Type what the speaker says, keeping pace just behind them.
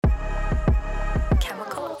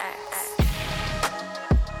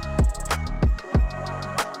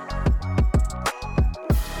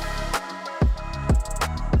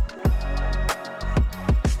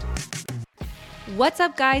What's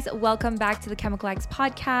up, guys? Welcome back to the Chemical X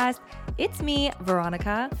podcast. It's me,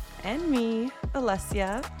 Veronica. And me,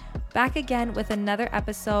 Alessia. Back again with another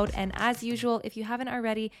episode. And as usual, if you haven't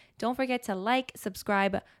already, don't forget to like,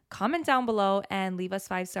 subscribe, comment down below, and leave us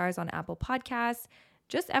 5 stars on Apple Podcasts.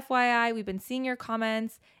 Just FYI, we've been seeing your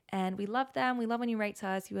comments and we love them. We love when you write to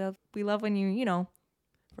us. We love when you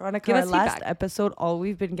Veronica, give our us last feedback. episode, all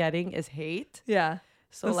we've been getting is hate. Yeah.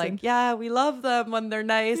 So Listen. we love them when they're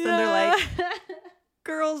nice and they're like,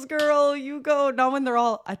 girl, you go. Not when they're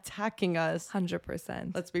all attacking us.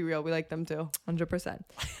 100%. Let's be real. We like them too. 100%.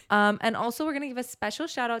 And also, we're going to give a special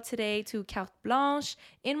shout out today to Carte Blanche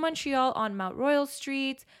in Montreal on Mount Royal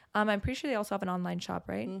Street. I'm pretty sure they also have an online shop,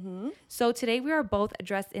 right? Mm-hmm. So today we are both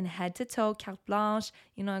dressed in head to toe Carte Blanche.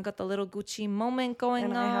 You know, I got the little Gucci moment going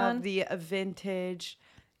And on. I have the vintage,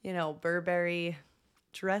 Burberry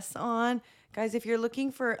dress on. Guys, if you're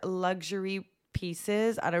looking for luxury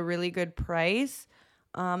pieces at a really good price,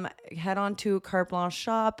 head on to Carte Blanche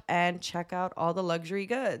shop and check out all the luxury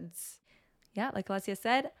goods. Yeah, like Alessia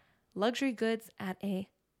said, luxury goods at a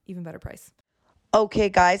even better price. Okay,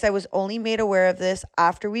 guys, I was only made aware of this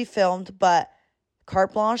after we filmed, but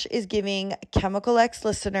Carte Blanche is giving Chemical X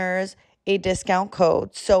listeners a discount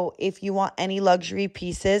code. So if you want any luxury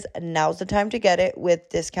pieces, now's the time to get it with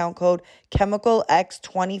discount code Chemical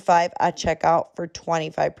X25 at checkout for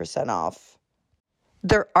 25% off.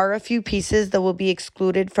 There are a few pieces that will be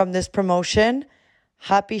excluded from this promotion.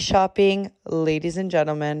 Happy shopping, ladies and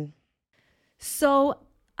gentlemen. So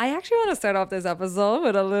I actually want to start off this episode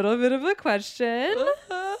with a little bit of a question.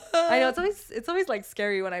 I know it's always like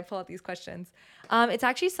scary when I pull out these questions. It's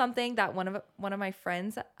actually something that one of my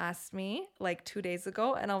friends asked me like 2 days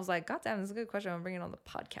ago, and I was like, God damn, this is a good question. I'm bringing it on the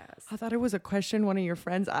podcast. I thought it was a question one of your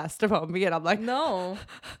friends asked about me, and I'm like, No.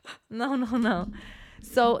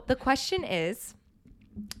 So the question is,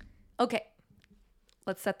 okay,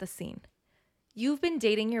 let's set the scene. You've been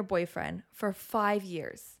dating your boyfriend for 5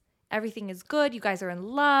 years. Everything is good. You guys are in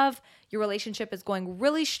love. Your relationship is going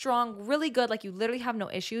really strong, really good. Like you literally have no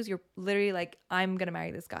issues. You're literally like, I'm going to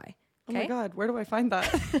marry this guy. oh my God, where do I find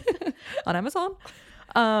that? On Amazon.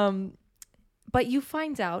 But you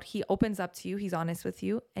find out, he opens up to you, he's honest with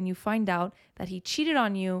you, and you find out that he cheated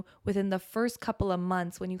on you within the first couple of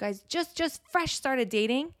months when you guys just fresh started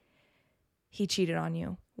dating. He cheated on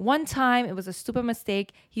you. One time, it was a stupid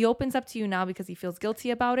mistake. He opens up to you now because he feels guilty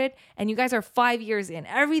about it, and you guys are 5 years in.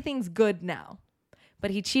 Everything's good now.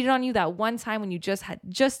 But he cheated on you that one time when you just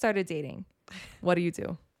started dating. What do you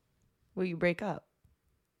do? Will you break up?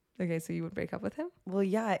 Okay, so you would break up with him? Well,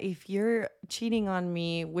 yeah, if you're cheating on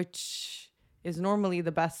me, which is normally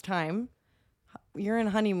the best time, you're in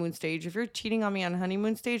honeymoon stage. If you're cheating on me on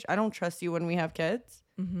honeymoon stage, I don't trust you when we have kids.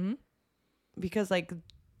 Mm-hmm. Because,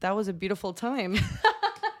 that was a beautiful time.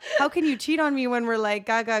 How can you cheat on me when we're like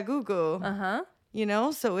gaga goo goo?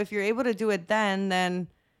 Uh-huh. So if you're able to do it then,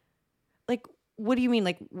 what do you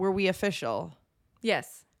mean? Were we official?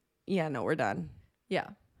 Yes. Yeah, no, we're done. Yeah.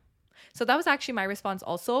 So that was actually my response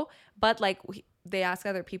also. But they asked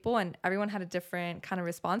other people and everyone had a different kind of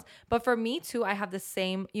response. But for me too, I have the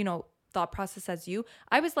same, thought process as you.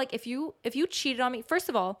 I was like, if you cheated on me, first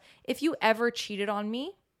of all, if you ever cheated on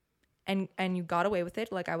me and you got away with it,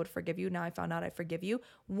 I would forgive you. Now I found out I forgive you.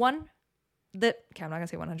 I'm not going to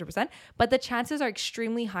say 100%, but the chances are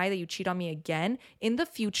extremely high that you cheat on me again in the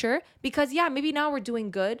future because, yeah, maybe now we're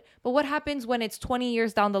doing good. But what happens when it's 20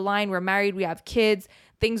 years down the line, we're married, we have kids,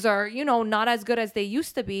 things are, not as good as they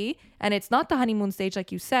used to be. And it's not the honeymoon stage,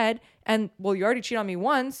 like you said. And, well, you already cheated on me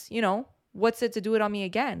once, what's it to do it on me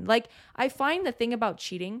again? I find the thing about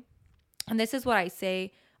cheating, and this is what I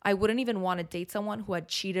say, I wouldn't even want to date someone who had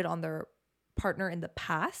cheated on their partner in the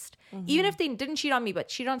past. Mm-hmm. Even if they didn't cheat on me, but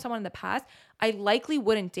cheated on someone in the past, I likely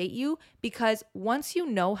wouldn't date you because once you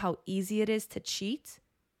know how easy it is to cheat,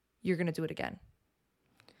 you're going to do it again.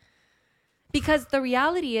 Because the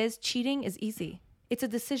reality is cheating is easy. It's a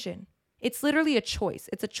decision. It's literally a choice.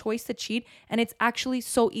 It's a choice to cheat, and it's actually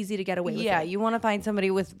so easy to get away with it. Yeah, you want to find somebody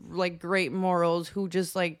with great morals who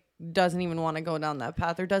just doesn't even want to go down that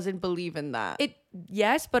path or doesn't believe in that.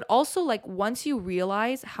 Yes, but also once you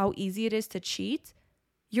realize how easy it is to cheat,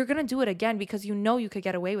 you're going to do it again because you could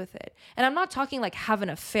get away with it. And I'm not talking have an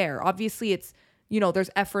affair. Obviously it's,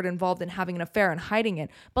 there's effort involved in having an affair and hiding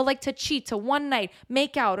it. But to cheat, to one night,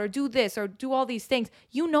 make out or do this or do all these things,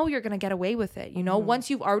 you're going to get away with it, Mm-hmm.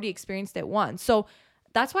 once you've already experienced it once. So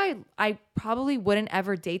that's why I probably wouldn't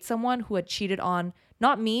ever date someone who had cheated on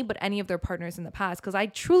not me, but any of their partners in the past. Because I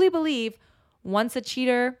truly believe once a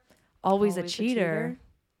cheater, always a cheater.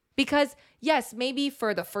 Because yes, maybe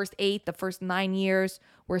for the first 8, the first 9 years,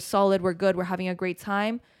 we're solid, we're good, we're having a great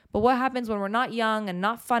time. But what happens when we're not young and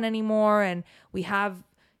not fun anymore, and we have,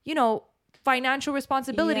 you know, financial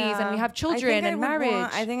responsibilities and we have children and marriage?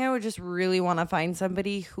 I think I would just really want to find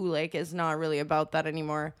somebody who like is not really about that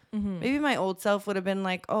anymore. Maybe my old self would have been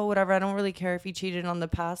like, oh, whatever. I don't really care if he cheated on the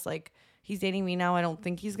past. Like, he's dating me now. I don't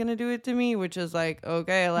think he's going to do it to me, which is like,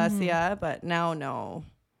 okay, Alessia. But now, no.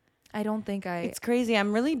 I don't think It's crazy.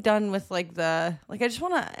 I'm really done with like I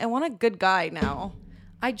want a good guy now.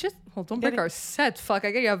 Well, don't break our set. Fuck,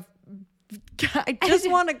 I have. I just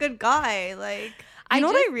want a good guy. Like, you know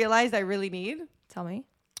what I realized I really need? Tell me.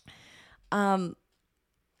 I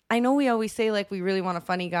know we always say like we really want a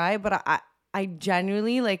funny guy, but I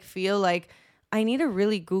genuinely like feel like I need a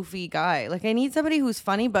really goofy guy. Like, I need somebody who's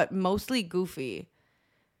funny, but mostly goofy.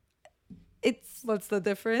 What's the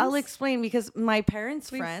difference? I'll explain, because my parents'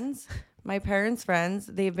 friends,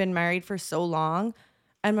 they've been married for so long.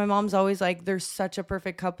 And my mom's always like, they're such a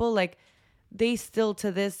perfect couple. Like, they still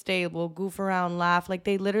to this day will goof around, laugh. Like,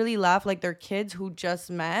 they literally laugh like they're kids who just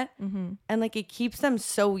met. And like, it keeps them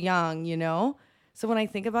so young, you know? So when I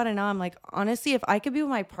think about it now, I'm like, honestly, if I could be with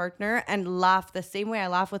my partner and laugh the same way I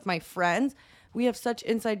laugh with my friends, we have such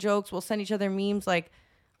inside jokes. We'll send each other memes. Like,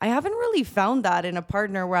 I haven't really found that in a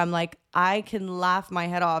partner where I'm like, I can laugh my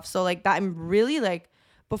head off. So like that, I'm really like,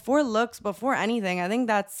 before looks, before anything, I think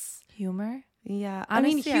that's humor. Yeah.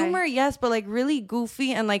 Honestly, I mean, humor, yes, but like really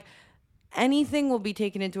goofy, and like anything will be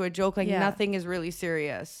taken into a joke. Like nothing is really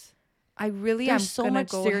serious. There's so much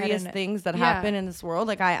serious things that happen in this world.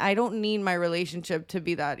 Like I don't need my relationship to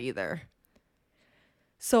be that either.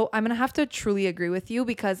 So I'm going to have to truly agree with you,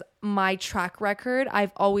 because my track record,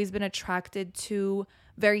 I've always been attracted to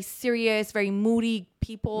very serious, very moody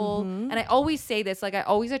people. And I always say this, like I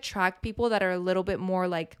always attract people that are a little bit more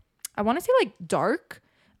like, I want to say like dark,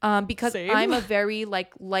 because Same. I'm a very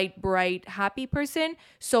like light, bright, happy person.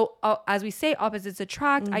 So as we say, opposites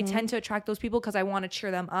attract. I tend to attract those people because I want to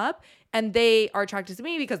cheer them up, and they are attracted to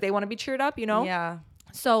me because they want to be cheered up, you know? Yeah.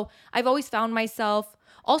 So I've always found myself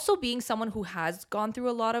also being someone who has gone through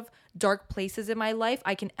a lot of dark places in my life.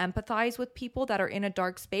 I can empathize with people that are in a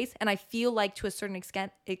dark space, and I feel like to a certain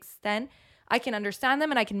extent I can understand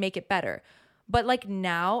them and I can make it better. But like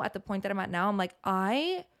now, at the point that I'm at now, I'm like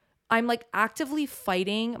I'm like actively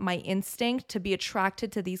fighting my instinct to be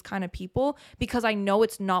attracted to these kind of people, because I know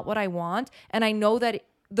it's not what I want, and I know that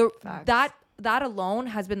that alone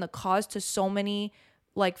has been the cause to so many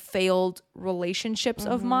like failed relationships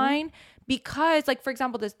of mine. Because like, for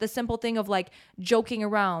example, the simple thing of like joking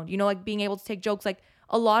around, you know, like being able to take jokes. Like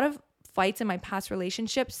a lot of fights in my past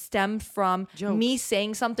relationships stemmed from me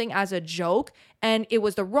saying something as a joke, and it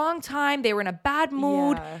was the wrong time. They were in a bad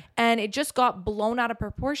mood, and it just got blown out of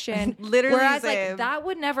proportion. Literally. Whereas like that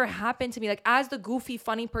would never happen to me. Like as the goofy,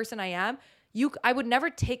 funny person I am, I would never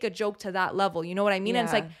take a joke to that level. You know what I mean? And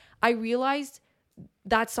it's like, I realized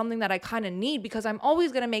that's something that I kind of need, because I'm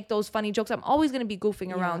always going to make those funny jokes. I'm always going to be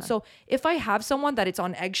goofing around. So if I have someone that it's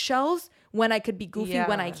on eggshells when I could be goofy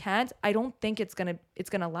when I can't, I don't think it's going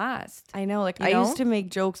to last. I know. Like, I used to make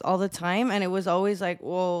jokes all the time, and it was always like,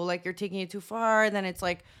 whoa, like you're taking it too far. And then it's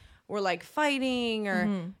like, we're like fighting, or,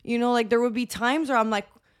 you know, like there would be times where I'm like,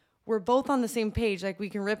 we're both on the same page. Like we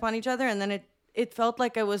can rip on each other. And then it felt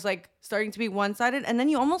like I was like starting to be one-sided, and then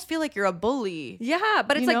you almost feel like you're a bully. Yeah,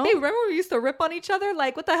 but it's like, babe, remember we used to rip on each other?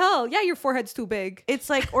 Like, what the hell? Yeah, your forehead's too big. It's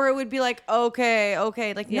like, or it would be like, okay.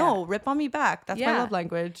 Like, no, rip on me back. That's my love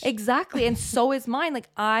language. Exactly. And so is mine. Like,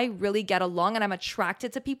 I really get along, and I'm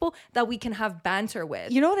attracted to people that we can have banter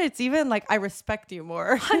with. You know what? It's even like, I respect you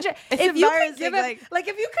more. If you could give it, like,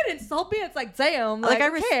 if you could insult me, it's like, damn. Like I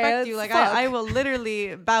respect you. Like, I will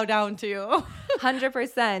literally bow down to you.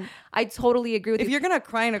 100%. I totally agree with you. If you're going to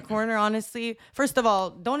cry in a corner, honestly, first of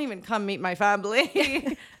all, don't even come meet my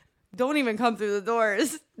family. Don't even come through the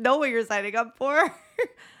doors. Know what you're signing up for.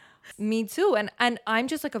 Me too. And I'm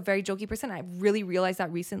just like a very jokey person. I really realized that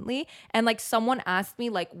recently. And like someone asked me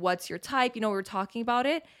like, what's your type? You know, we were talking about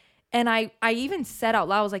it. And I even said out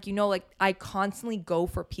loud, I was like, you know, like I constantly go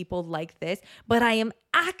for people like this, but I am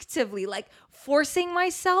actively like forcing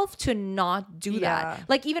myself to not do that.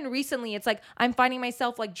 Like even recently, it's like I'm finding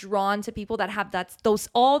myself like drawn to people that have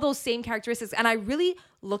all those same characteristics. And I really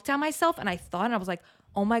looked at myself and I thought, and I was like,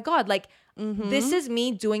 oh my God, like this is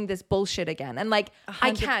me doing this bullshit again. And like,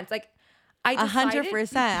 I can't, like, I decided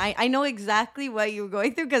 100%. I know exactly what you're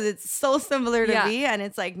going through, because it's so similar to me. And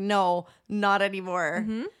it's like, no, not anymore.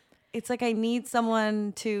 It's like, I need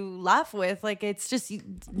someone to laugh with. Like, it's just,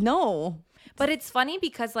 no. But it's funny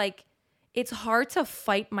because like, it's hard to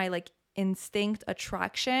fight my like instinct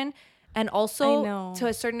attraction And I also know. to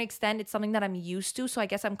a certain extent, it's something that I'm used to. So I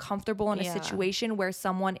guess I'm comfortable in a Yeah. situation where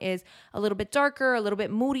someone is a little bit darker, a little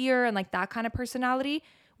bit moodier, and like that kind of personality,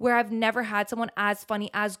 where I've never had someone as funny,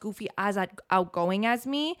 as goofy, as outgoing as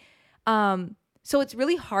me. So it's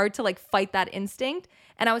really hard to like fight that instinct.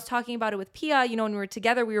 And I was talking about it with Pia, you know, when we were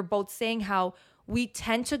together, we were both saying how we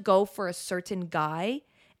tend to go for a certain guy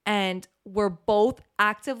and we're both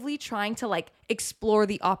actively trying to like explore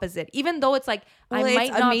the opposite, even though it's like, Well, I might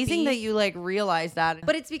it's not amazing be, that you like realize that.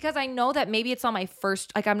 but it's because I know that maybe it's not my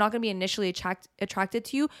first, like I'm not going to be initially attracted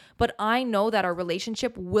to you, but I know that our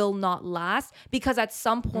relationship will not last because at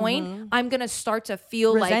some point I'm going to start to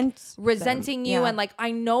feel like resenting you. Yeah. And like,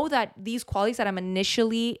 I know that these qualities that I'm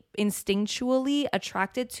initially instinctually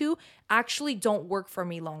attracted to actually don't work for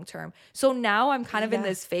me long term. So now I'm kind of in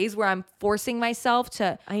this phase where I'm forcing myself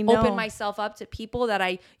to I know. open myself up to people that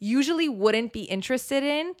I usually wouldn't be interested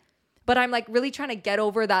in. But I'm like really trying to get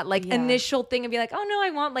over that like initial thing and be like, oh no, I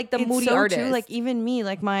want like the moody artist. Too, like even me,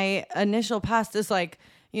 like my initial past is like,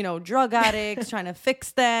 you know, drug addicts, trying to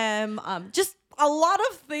fix them. Just a lot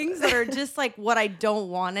of things that are just like what I don't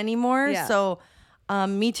want anymore. Yeah. So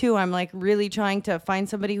me too. I'm like really trying to find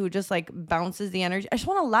somebody who just like bounces the energy. I just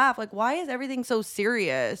want to laugh. Like, why is everything so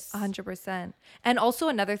serious? 100%. And also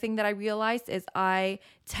another thing that I realized is I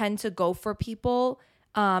tend to go for people,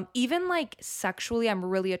 even like sexually, I'm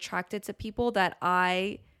really attracted to people that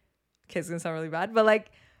okay, it's gonna sound really bad, but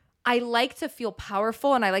like I like to feel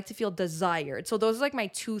powerful and I like to feel desired. So those are like my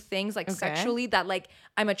two things, like sexually, that like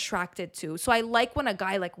I'm attracted to. So I like when a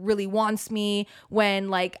guy like really wants me, when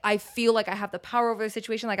like I feel like I have the power over the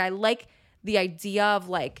situation. Like I like the idea of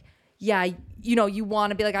like, yeah, you know, you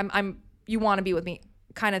want to be like, you want to be with me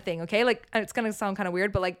kind of thing. Okay. Like it's going to sound kind of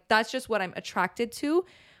weird, but like, that's just what I'm attracted to.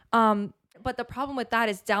 But the problem with that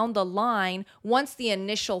is down the line, once the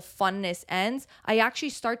initial funness ends, I actually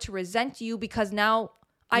start to resent you because now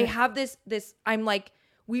I have this, I'm like,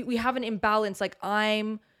 we have an imbalance. Like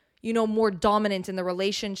I'm, you know, more dominant in the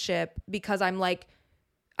relationship because I'm like,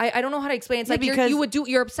 I don't know how to explain. It's like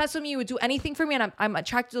you're obsessed with me. You would do anything for me. And I'm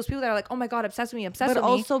attracted to those people that are like, oh my God, obsessed with me, obsessed with me. But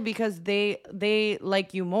also because they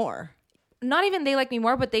like you more. Not even they like me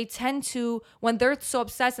more, but they tend to, when they're so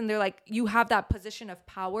obsessed and they're like, you have that position of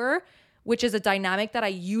power, which is a dynamic that I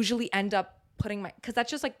usually end up putting because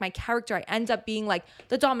that's just like my character. I end up being like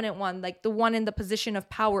the dominant one, like the one in the position of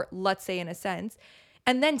power, let's say in a sense.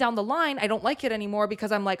 And then down the line, I don't like it anymore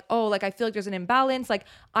because I'm like, oh, like I feel like there's an imbalance. Like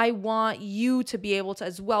I want you to be able to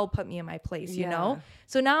as well put me in my place, you know?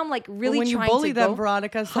 So now I'm like really when trying you bully to them,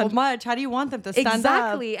 Veronica, so much, how do you want them to stand up?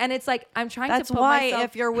 Exactly. And it's like, I'm trying to put myself. That's why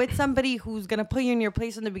if you're with somebody who's going to put you in your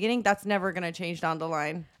place in the beginning, that's never going to change down the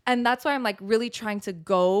line. And that's why I'm like really trying to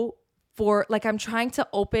go for, like, I'm trying to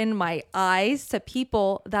open my eyes to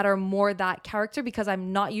people that are more that character because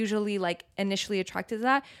I'm not usually like initially attracted to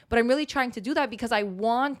that, but I'm really trying to do that because I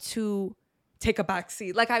want to take a back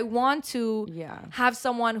seat. Like I want to have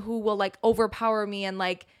someone who will like overpower me and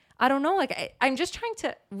like, I don't know, like I'm just trying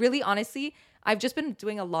to really honestly, I've just been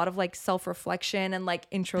doing a lot of like self-reflection and like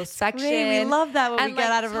introspection. We love that when we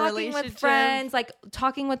get out of a relationship. Talking with friends, like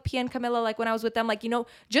talking with Pia and Camilla, like when I was with them, like, you know,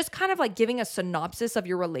 just kind of like giving a synopsis of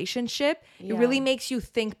your relationship. It really makes you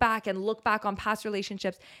think back and look back on past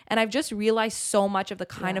relationships. And I've just realized so much of the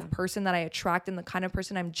kind of person that I attract and the kind of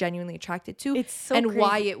person I'm genuinely attracted to. It's so and crazy.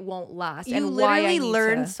 Why it won't last. You and why I literally need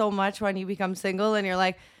learn to. so much when you become single and you're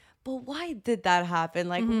like, but why did that happen?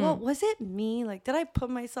 Like, what was it me? Like, did I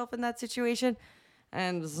put myself in that situation?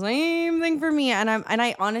 And same thing for me. And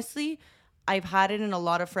I honestly, I've had it in a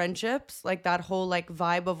lot of friendships, like that whole like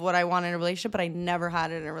vibe of what I want in a relationship, but I never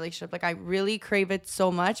had it in a relationship. Like I really crave it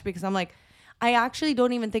so much because I'm like, I actually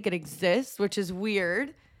don't even think it exists, which is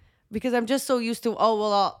weird because I'm just so used to, oh,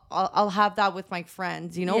 well, I'll have that with my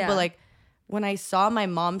friends, you know? Yeah. But like when I saw my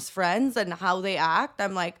mom's friends and how they act,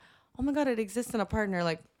 I'm like, oh my God, it exists in a partner.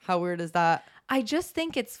 Like how weird is that? I just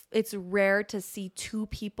think it's rare to see two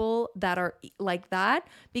people that are like that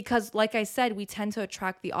because like I said, we tend to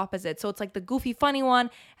attract the opposite. So it's like the goofy, funny one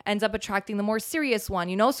ends up attracting the more serious one,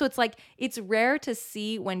 you know? So it's like, it's rare to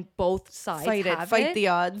see when both sides Fight the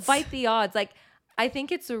odds. Fight the odds. Like, I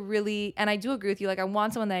think it's a really, and I do agree with you. Like I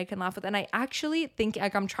want someone that I can laugh with. And I actually think,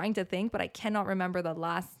 like I'm trying to think, but I cannot remember the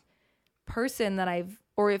last person that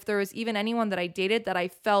or if there was even anyone that I dated that I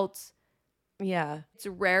felt. Yeah. It's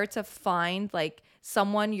rare to find like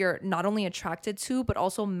someone you're not only attracted to, but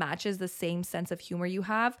also matches the same sense of humor you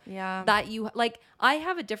have. Yeah. That you like, I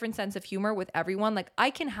have a different sense of humor with everyone. Like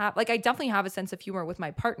I definitely have a sense of humor with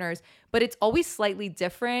my partners, but it's always slightly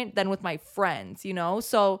different than with my friends, you know?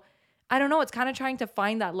 So I don't know. It's kind of trying to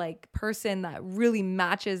find that like person that really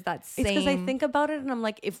matches that same. It's because I think about it and I'm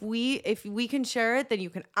like, if we can share it, then you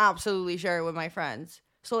can absolutely share it with my friends.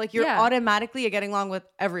 So like you're automatically getting along with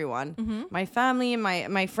everyone, my family and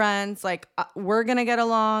my friends. Like we're gonna get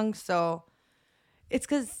along. So it's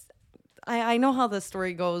because I know how the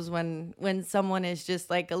story goes when someone is just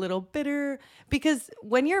like a little bitter, because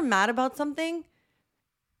when you're mad about something,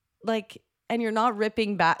 like. And you're not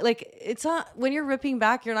ripping back. Like, it's not, when you're ripping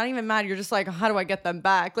back, you're not even mad. You're just like, how do I get them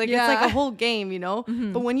back? Like, it's like a whole game, you know?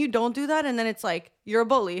 But when you don't do that, and then it's like, you're a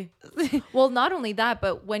bully. Well, not only that,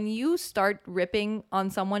 but when you start ripping on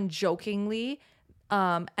someone jokingly,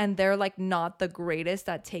 and they're like not the greatest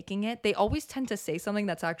at taking it, they always tend to say something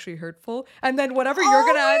that's actually hurtful. And then whatever you're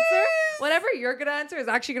going to answer is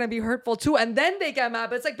actually going to be hurtful too. And then they get mad.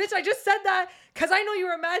 But it's like, bitch, I just said that because I know you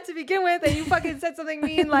were mad to begin with and you fucking said something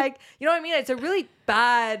mean. Like, you know what I mean? It's a really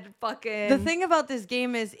bad fucking... The thing about this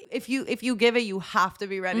game is if you give it, you have to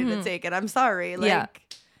be ready to take it. I'm sorry. Like,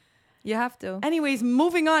 you have to. Anyways,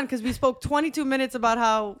 moving on, because we spoke 22 minutes about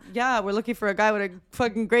how, we're looking for a guy with a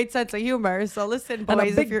fucking great sense of humor. So listen,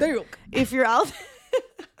 boys, if you're out...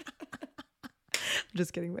 I'm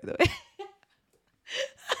just kidding, by the way.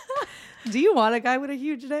 Do you want a guy with a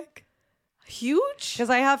huge dick? Huge? Because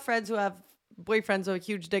I have friends who have boyfriends with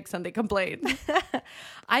huge dicks and they complain.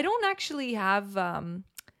 I don't actually have a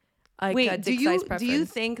dick size preference. Do you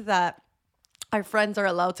think that our friends are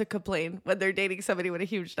allowed to complain when they're dating somebody with a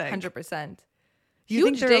huge dick? 100%. You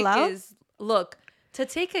think they're allowed? Look, to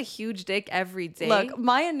take a huge dick every day. Look,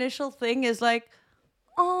 my initial thing is like,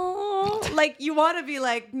 oh, like you want to be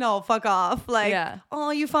like, no, fuck off. Like,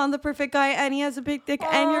 oh, you found the perfect guy and he has a big dick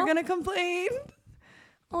and you're going to complain.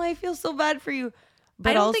 Oh, I feel so bad for you.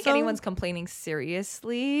 But I don't think anyone's complaining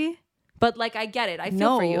seriously. But like, I get it. I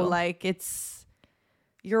feel for you. Like it's,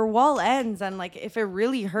 your wall ends and like if it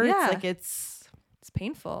really hurts, like it's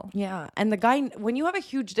painful. Yeah. And the guy, when you have a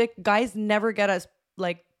huge dick, guys never get as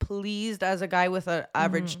like pleased as a guy with an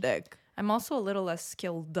average dick. I'm also a little less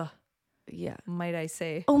skilled. Yeah. Might I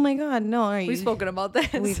say. Oh my God. No. We've spoken about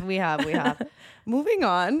this. We have. Moving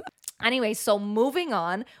on. Anyway, so moving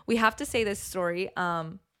on, we have to say this story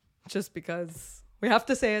just because we have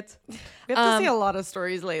to say it. We have to say a lot of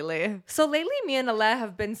stories lately. So lately, me and Ale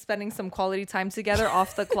have been spending some quality time together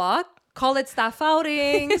off the clock. Call it staff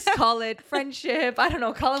outings, call it friendship. I don't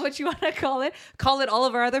know. Call it what you want to call it. Call it all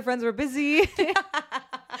of our other friends were busy.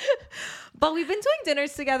 But we've been doing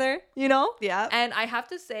dinners together, you know? Yeah. And I have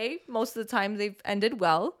to say, most of the time they've ended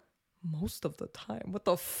well. Most of the time? What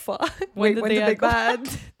the fuck? When did they go bad?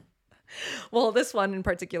 Well, this one in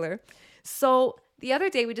particular. So the other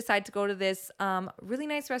day we decided to go to this really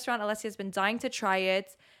nice restaurant. Alessia's been dying to try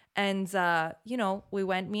it. And, you know, we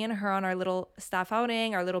went, me and her, on our little staff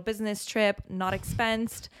outing, our little business trip, not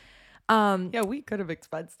expensed. Yeah, we could have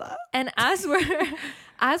expensed that. And as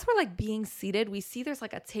we're like being seated, we see there's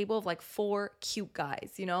like a table of like 4 cute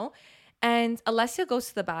guys, you know? And Alessia goes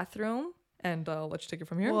to the bathroom. And I'll let you take it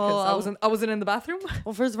from here because I wasn't in the bathroom.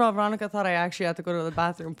 Well, first of all, Veronica thought I actually had to go to the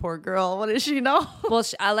bathroom. Poor girl. What does she know? Well,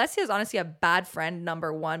 Alessia is honestly a bad friend,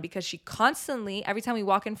 number one, because she constantly, every time we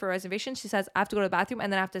walk in for a reservation, she says, I have to go to the bathroom,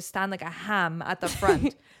 and then I have to stand like a ham at the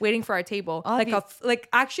front waiting for our table. Like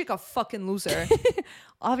actually like a fucking loser.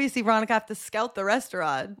 Obviously, Veronica have to scout the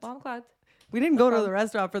restaurant. Well, I'm glad. We didn't go to the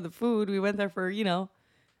restaurant for the food. We went there for, you know,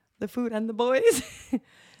 the food and the boys.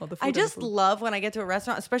 I just love when I get to a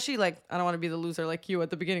restaurant, especially like, I don't want to be the loser like you at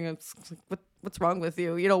the beginning. It's like, what's wrong with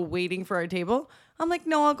you? You know, waiting for our table. I'm like,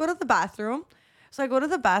 no, I'll go to the bathroom. So I go to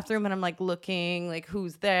the bathroom and I'm like looking like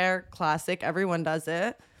who's there. Classic. Everyone does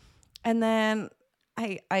it. And then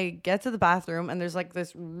I get to the bathroom and there's like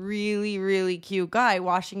this really, really cute guy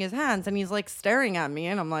washing his hands and he's like staring at me.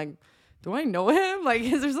 And I'm like, do I know him? Like,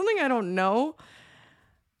 is there something I don't know?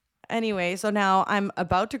 Anyway, so now I'm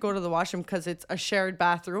about to go to the washroom because it's a shared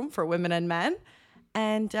bathroom for women and men.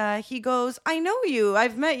 And he goes, I know you.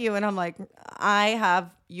 I've met you. And I'm like, I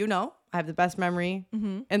have the best memory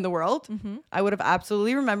in the world. Mm-hmm. I would have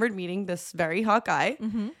absolutely remembered meeting this very hot guy.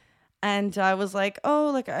 Mm-hmm. And I was like, oh,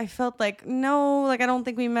 like I felt like, no, like I don't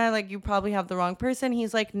think we met. Like you probably have the wrong person.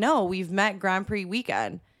 He's like, no, we've met Grand Prix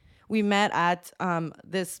weekend. We met at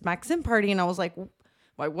this Maxim party. And I was like, well,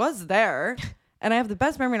 I was there. And I have the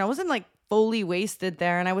best memory. And I wasn't like fully wasted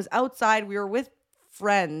there. And I was outside. We were with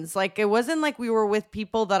friends. Like it wasn't like we were with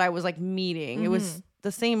people that I was like meeting. Mm-hmm. It was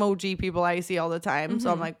the same OG people I see all the time. Mm-hmm.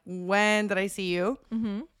 So I'm like, when did I see you?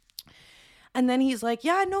 Mm-hmm. And then he's like,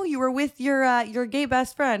 yeah, no, you were with your gay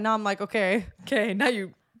best friend. Now I'm like, okay.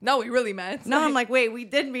 Now we really met. Now I'm like, wait, we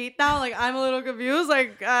did meet. Now like I'm a little confused.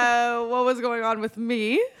 Like what was going on with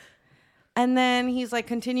me? And then he's like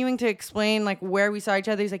continuing to explain like where we saw each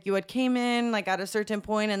other. He's like, you had came in like at a certain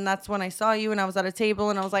point, and that's when I saw you, and I was at a table,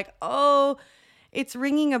 and I was like, oh, it's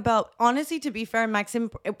ringing a bell. Honestly, to be fair, Maxim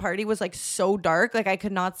party was like so dark, like I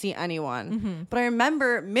could not see anyone. But I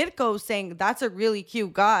remember Mirko saying, that's a really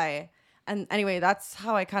cute guy. And anyway, that's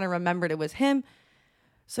how I kind of remembered it was him.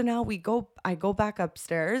 So now I go back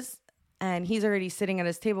upstairs, and he's already sitting at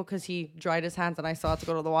his table because he dried his hands and I saw it to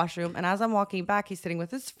go to the washroom. And as I'm walking back, he's sitting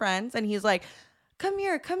with his friends, and he's like, come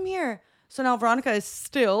here, come here. So now Veronica is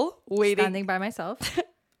still waiting. Standing by myself.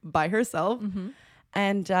 By herself.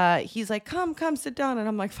 And he's like, come, sit down. And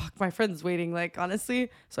I'm like, fuck, my friend's waiting, like,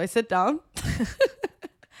 honestly. So I sit down.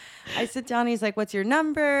 I sit down. He's like, what's your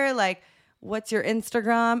number? Like, what's your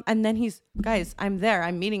Instagram? And then guys, I'm there.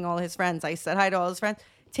 I'm meeting all his friends. I said hi to all his friends.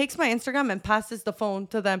 Takes my Instagram and passes the phone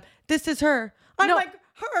to them. This is her. I'm like,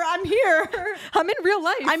 her, I'm here. I'm in real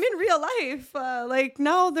life. I'm in real life. Like,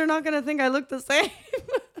 no, they're not going to think I look the same.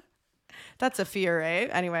 That's a fear, right?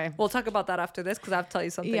 Anyway. We'll talk about that after this because I have to tell you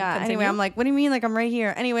something. Yeah. Continue. Anyway, I'm like, what do you mean? Like, I'm right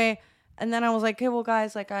here. Anyway. And then I was like, okay, well,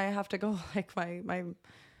 guys, like, I have to go. Like,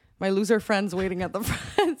 my loser friend's waiting at the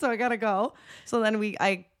front. So I got to go. So then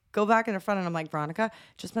I go back in the front, and I'm like, Veronica,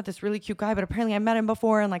 just met this really cute guy, but apparently I met him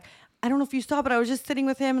before. And like, I don't know if you saw, but I was just sitting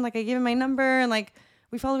with him, and like, I gave him my number, and like,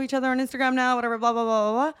 we follow each other on Instagram now, whatever, blah, blah,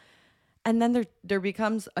 blah, blah, blah. And then there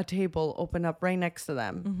becomes a table open up right next to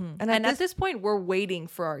them. And at this point, we're waiting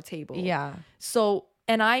for our table. Yeah. So,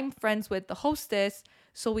 and I'm friends with the hostess.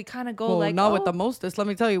 So we kind of go not with the mostest. Let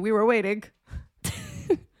me tell you, we were waiting.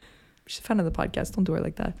 She's a fan of the podcast. Don't do her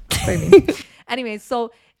like that. Very mean. Anyway,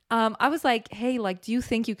 so I was like, hey, like, do you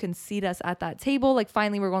think you can seat us at that table? Like,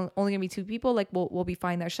 finally, we're only gonna be 2 people. Like, we'll be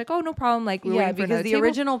fine there. She's like, oh, no problem. Like, we're waiting for because the table.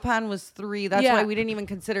 original pan was 3. That's why we didn't even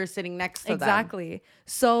consider sitting next to them. Exactly.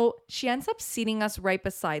 So she ends up seating us right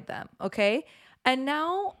beside them. Okay. And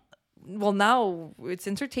now it's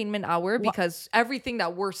entertainment hour because everything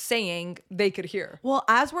that we're saying, they could hear. Well,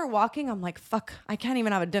 as we're walking, I'm like, fuck, I can't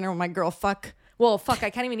even have a dinner with my girl. Fuck. Well, fuck, I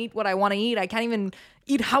can't even eat what I want to eat. I can't even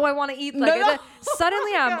eat how I want to eat. Like,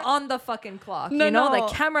 suddenly I'm on the fucking clock. The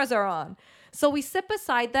cameras are on. So we sit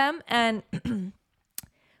beside them, and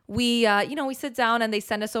we sit down, and they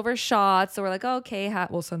send us over shots. So we're like, oh, okay,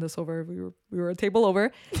 we'll send us over. We were a table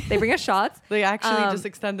over. They bring us shots. They actually just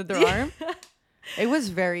extended their arm. It was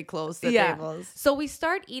very close, the tables. So we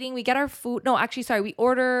start eating. We get our food. No, actually, sorry. We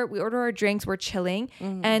order our drinks. We're chilling.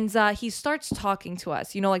 And he starts talking to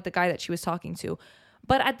us, like the guy that she was talking to.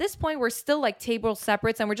 But at this point, we're still like table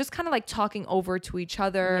separates, and we're just kind of like talking over to each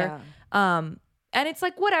other. Yeah. And it's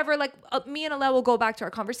like, whatever, like me and Alea will go back to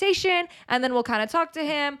our conversation, and then we'll kind of talk to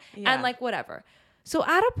him and like whatever. So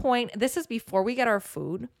at a point, this is before we get our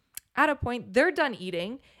food. At a point, they're done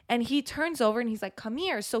eating, and he turns over and he's like, come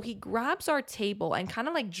here. So he grabs our table and kind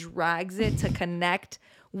of like drags it to connect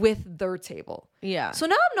with their table. Yeah. So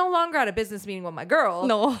now I'm no longer at a business meeting with my girl.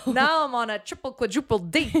 No. Now I'm on a triple, quadruple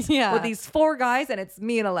date with these 4 guys, and it's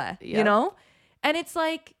me and Alea, And it's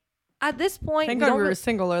like, at this point, thank God we were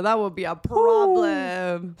single, or that would be a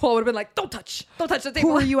problem. Well, I would have been like, don't touch the table.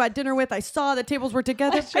 Who were you at dinner with? I saw the tables were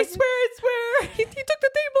together. I swear. He took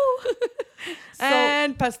the table.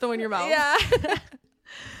 And pesto in your mouth. Yeah.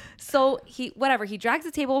 So he drags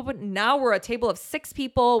the table open. Now we're a table of 6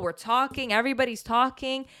 people. We're talking. Everybody's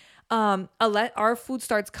talking. Our food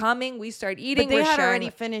starts coming. We start eating. But they had already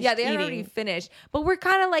finished. Yeah, they had already finished. But we're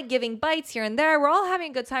kind of like giving bites here and there. We're all having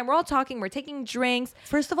a good time. We're all talking. We're taking drinks.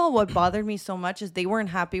 First of all, what bothered me so much is they weren't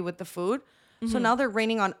happy with the food. So now they're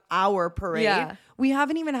raining on our parade. Yeah. We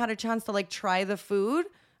haven't even had a chance to like try the food.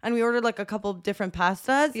 And we ordered like a couple of different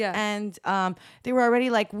pastas. Yeah. And they were already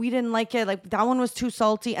like, we didn't like it. Like that one was too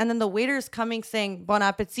salty. And then the waiter's coming saying bon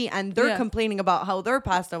appetit. And they're complaining about how their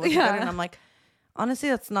pasta was good. And I'm like, honestly,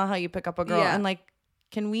 that's not how you pick up a girl. Yeah. And like,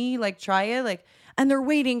 can we like try it? Like, and they're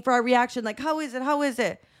waiting for our reaction. Like, how is it? How is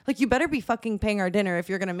it? Like, you better be fucking paying our dinner if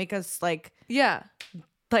you're going to make us like. Yeah.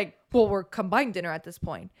 Like, well, we're combined dinner at this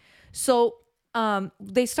point. So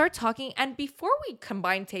they start talking, and before we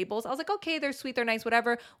combined tables, I was like, okay, they're sweet, they're nice,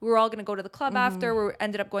 whatever. We were all gonna go to the club after. We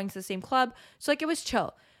ended up going to the same club, so like it was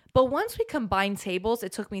chill. But once we combined tables,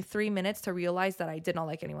 it took me 3 minutes to realize that I did not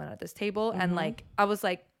like anyone at this table, and like I was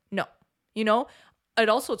like, no, It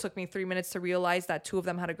also took me 3 minutes to realize that 2 of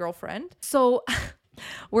them had a girlfriend. So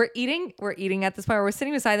we're eating at this point. We're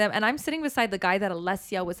sitting beside them, and I'm sitting beside the guy that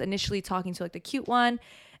Alessia was initially talking to, like the cute one.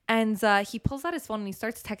 And he pulls out his phone and he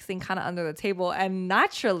starts texting kind of under the table. And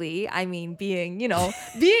naturally, I mean, being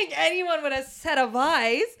anyone with a set of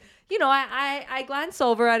eyes, I glance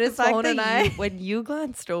over at his phone, and when you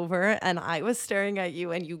glanced over and I was staring at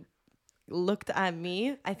you and you looked at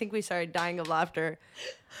me, I think we started dying of laughter.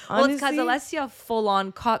 Well, it's because Honestly- Alessia full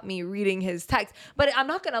on caught me reading his text. But I'm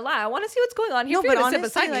not gonna lie, I want to see what's going on here. No, for you but to sit honestly,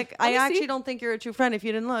 beside me. like Let I me see. actually don't think you're a true friend if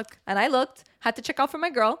you didn't look. And I looked, had to check out for my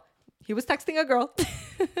girl. He was texting a girl.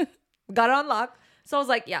 Got it on lock. So I was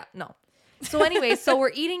like, yeah, no. So anyway, so we're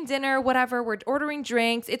eating dinner, whatever. We're ordering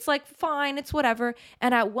drinks. It's like, fine, it's whatever.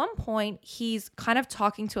 And at one point, he's kind of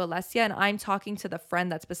talking to Alessia and I'm talking to the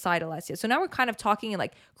friend that's beside Alessia. So now we're kind of talking and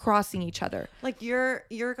like crossing each other. Like you're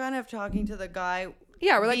kind of talking to the guy.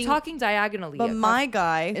 Yeah, we're like being- talking diagonally. But across- my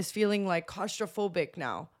guy is feeling like claustrophobic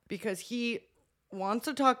now because he wants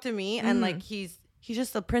to talk to me and like he's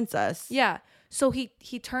just a princess. Yeah. So he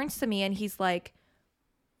turns to me and he's like,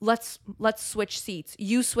 let's switch seats.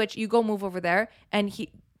 You switch, you go move over there. And he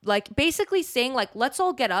like basically saying like, let's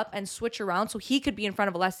all get up and switch around so he could be in front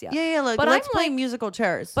of Alessia. Yeah, like But let's I'm play like- musical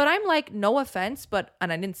chairs. But I'm like, no offense,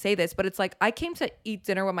 and I didn't say this, but it's like I came to eat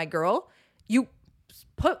dinner with my girl. You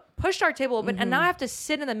pushed our table open, and now I have to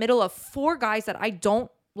sit in the middle of 4 guys that I don't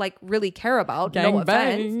like really care about. No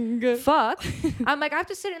offense. Fuck. I'm like, I have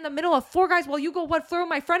to sit in the middle of 4 guys while you go flirt with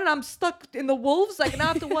my friend, and I'm stuck in the wolves. Like, now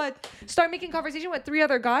I have to start making conversation with 3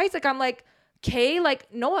 other guys. Like, I'm like, okay,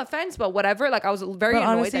 like no offense, but whatever. Like, I was very But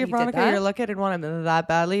annoyed honestly, that if he did Veronica, that. you're lucky I didn't want him that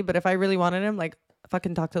badly. But if I really wanted him, like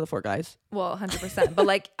fucking talk to the 4 guys. Well, 100%. But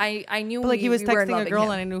like, I knew But like he was we weren't texting a loving girl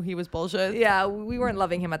him. and I knew he was bullshit. Yeah, we weren't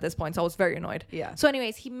loving him at this point, so I was very annoyed. Yeah. So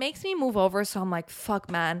anyways, he makes me move over, so I'm like, fuck,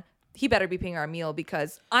 man. He better be paying our meal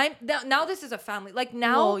because now this is a family. Like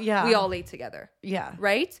now Well, yeah. we all ate together, Yeah.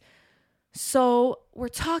 right? So we're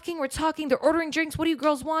talking. They're ordering drinks. What do you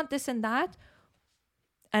girls want? This and that.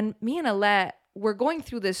 And me and Alette, we're going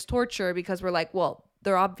through this torture because we're like, well,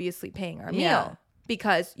 they're obviously paying our meal. Yeah.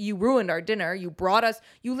 Because you ruined our dinner. You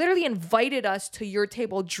literally invited us to your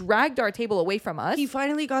table, dragged our table away from us. He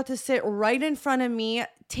finally got to sit right in front of me,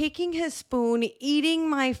 taking his spoon, eating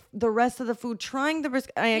the rest of the food, trying the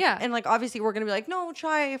brisket. Yeah. And like obviously we're gonna be like, no,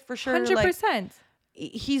 try for sure. 100%. Like,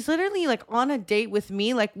 he's literally like on a date with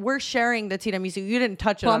me. Like we're sharing the tiramisu. You didn't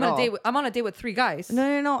touch it Well, at all. I'm on a date with 3 guys.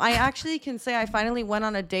 No. I actually can say I finally went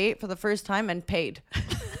on a date for the first time and paid.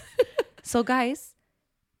 So guys,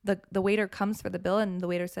 the waiter comes for the bill and the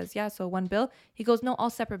waiter says, yeah, so 1 bill. He goes, no, all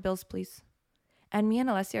separate bills, please. And me and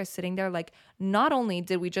Alessia are sitting there like, not only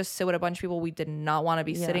did we just sit with a bunch of people we did not want to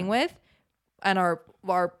be sitting with, and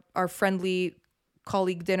our friendly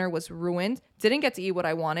colleague dinner was ruined, didn't get to eat what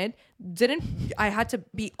I wanted, I had to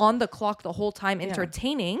be on the clock the whole time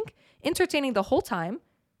entertaining the whole time,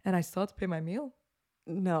 and I still had to pay my meal.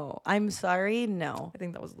 No, I'm sorry. No. I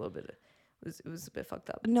think that was a little bit, it was a bit fucked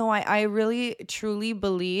up. No, I really truly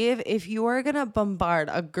believe if you are gonna bombard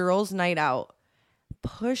a girls' night out,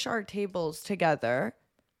 push our tables together.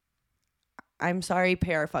 I'm sorry,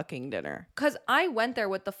 pay our fucking dinner. Because I went there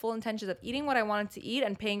with the full intentions of eating what I wanted to eat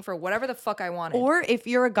and paying for whatever the fuck I wanted. Or if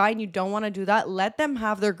you're a guy and you don't want to do that, let them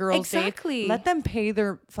have their girls' Exactly. date. Let them pay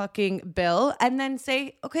their fucking bill and then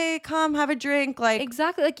say, okay, come have a drink. Like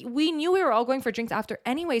Exactly. Like we knew we were all going for drinks after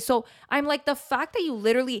anyway. So I'm like, the fact that you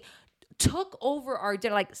literally took over our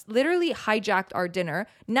dinner, like literally hijacked our dinner.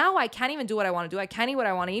 Now I can't even do what I want to do. I can't eat what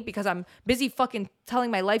I want to eat because I'm busy fucking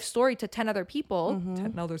telling my life story to 10 other people.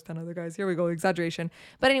 Now there's 10 other guys. Here we go. Exaggeration.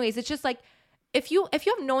 But anyways, it's just like, if you have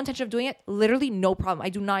no intention of doing it, literally no problem. I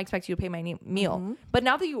do not expect you to pay my meal. But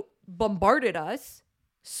now that you bombarded us,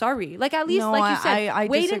 sorry. Like at least, No, like you said, I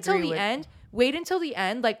wait until disagree the with- end. Wait until the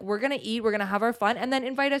end. Like we're gonna eat, we're gonna have our fun, and then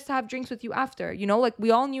invite us to have drinks with you after. You know, like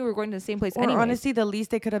we all knew we were going to the same place. or anyways. honestly, the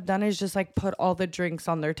least they could have done is just like put all the drinks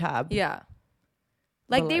on their tab. Yeah.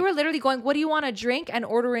 Like But, they like- were literally going, what do you want to drink? And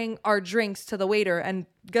ordering our drinks to the waiter. And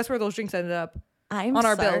guess where those drinks ended up? I'm on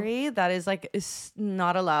our bill. sorry, that is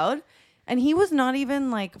not allowed. And he was not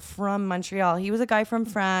even like from Montreal. He was a guy from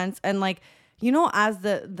France. And like, you know, as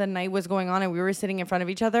the night was going on and we were sitting in front of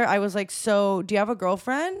each other, I was like, so do you have a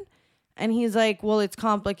girlfriend? And he's like, well, it's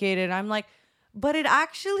complicated. I'm like, but it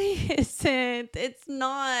actually isn't. It's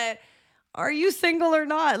not. Are you single or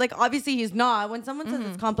not? Like, obviously he's not. When someone says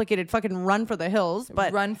it's complicated, fucking run for the hills.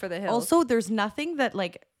 But Run for the hills. also, there's nothing that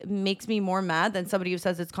like makes me more mad than somebody who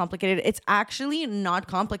says it's complicated. It's actually not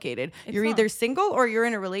complicated. You're not. either single or you're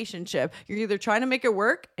in a relationship. You're either trying to make it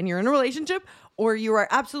work and you're in a relationship, or you are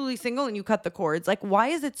absolutely single and you cut the cords. Like, why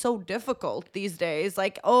is it so difficult these days?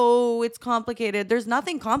 Like, oh, it's complicated. There's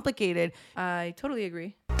nothing complicated. I totally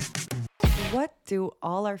agree. What do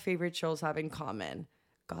all our favorite shows have in common?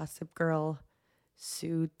 Gossip Girl,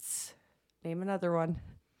 Suits. Name another one.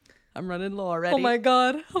 I'm running low already. Oh my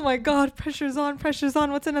God. Pressure's on.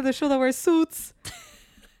 What's another show that wears suits?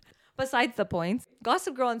 Besides the points,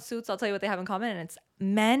 Gossip Girl and Suits, I'll tell you what they have in common, and it's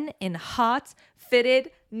men in hot,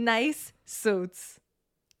 fitted, nice suits.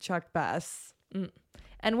 Chuck Bass.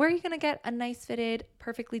 And where are you going to get a nice fitted,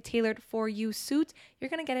 perfectly tailored for you suit? You're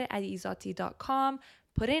going to get it at izotti.com.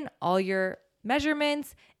 Put in all your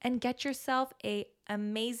measurements and get yourself a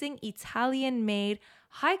amazing Italian made,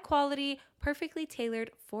 high quality, perfectly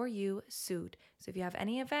tailored for you suit. So if you have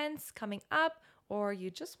any events coming up or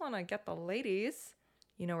you just want to get the ladies,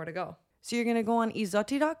 you know where to go. So you're going to go on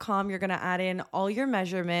izotti.com. You're going to add in all your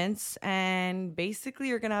measurements, and basically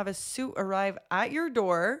you're going to have a suit arrive at your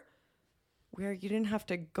door where you didn't have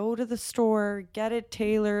to go to the store, get it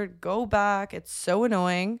tailored, go back. It's so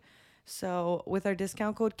annoying. So with our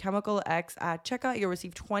discount code ChemicalX at checkout, you'll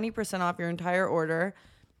receive 20% off your entire order,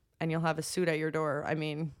 and you'll have a suit at your door. I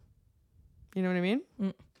mean, you know what I mean?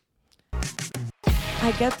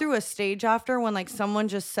 I get through a stage after when like someone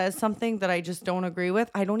just says something that I just don't agree with.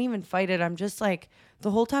 I don't even fight it. I'm just like, the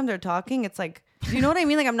whole time they're talking, it's like, you know what I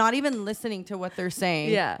mean? Like I'm not even listening to what they're saying.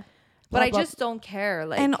 Yeah. But I just don't care.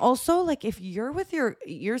 Like, and also, like, if you're with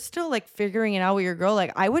you're still like figuring it out with your girl.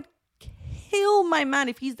 Like, I would kill my man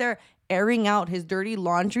if he's there airing out his dirty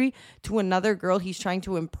laundry to another girl he's trying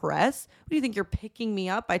to impress. What do you think? You're picking me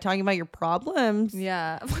up by talking about your problems?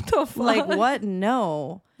 yeah. What the fuck? Like, what?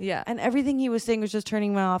 No. Yeah. And everything he was saying was just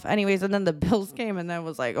turning me off. Anyways, and then the bills came, and then it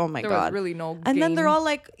was like, oh my there God. was really no And then they're gain. all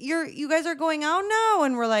like, you guys are going out now.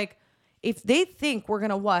 And we're like, if they think we're going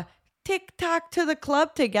to what? TikTok to the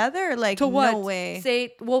club together? Like, To what? no way.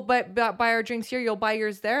 Say, we'll buy our drinks here. You'll buy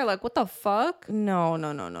yours there. Like, what the fuck? No.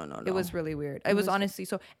 It was really weird. It was honestly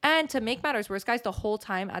so. And to make matters worse, guys, the whole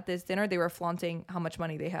time at this dinner, they were flaunting how much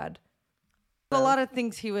money they had. a lot of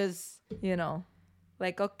things he was. You know,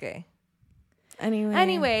 like, okay.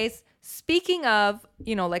 Anyways, Speaking of,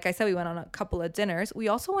 you know, like I said, we went on a couple of dinners. We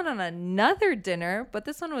also went on another dinner, but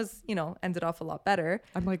this one was, you know, ended off a lot better.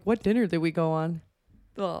 I'm like, what dinner did we go on?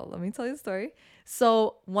 Well, let me tell you the story.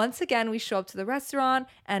 So once again, we show up to the restaurant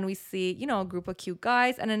and we see, you know, a group of cute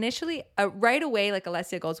guys. And initially, right away, like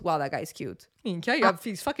Alessia goes, wow, that guy's cute. Yeah, you have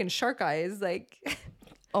these fucking shark eyes. Like,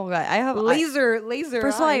 Oh, God. I have laser.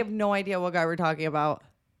 First of all, I eye. have no idea what guy we're talking about.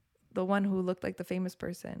 The one who looked like the famous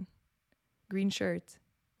person. Green shirt.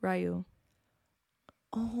 Ryu.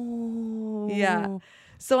 Oh. Yeah.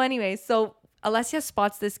 So anyway, so Alessia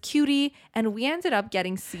spots this cutie and we ended up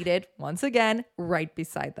getting seated once again right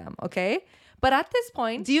beside them. Okay. But at this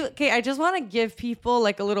point, I just want to give people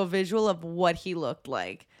like a little visual of what he looked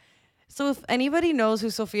like. So if anybody knows who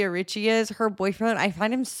Sophia Richie is, her boyfriend, I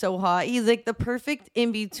find him so hot. He's like the perfect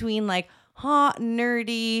in between, like hot,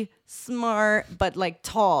 nerdy, smart, but like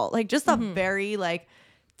tall, like just a very like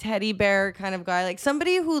teddy bear kind of guy, like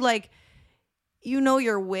somebody who like, you know,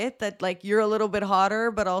 you're with that, like you're a little bit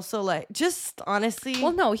hotter, but also like just honestly.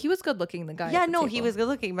 well, no, he was good looking, the guy. Yeah, at the no, he table. was good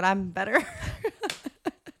looking, but I'm better.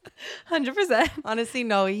 100%. Honestly,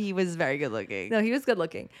 no, he was very good looking. No, he was good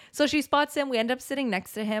looking. So she spots him. We end up sitting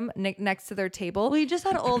next to him, next to their table. Well, he just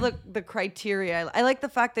had all the criteria. I like the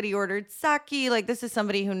fact that he ordered sake. Like, this is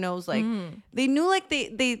somebody who knows, like, they knew, like,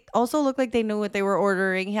 they also looked like they knew what they were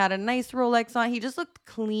ordering. He had a nice Rolex on. He just looked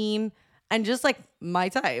clean and just, like, my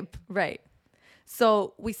type. Right.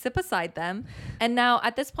 So we sit beside them. And now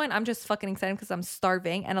at this point, I'm just fucking excited because I'm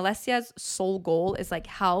starving. And Alessia's sole goal is like,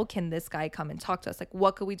 how can this guy come and talk to us? Like,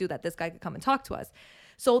 what could we do that this guy could come and talk to us?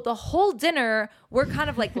 So the whole dinner, we're kind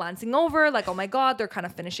of like glancing over, like, oh my God, they're kind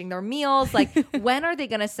of finishing their meals. Like, when are they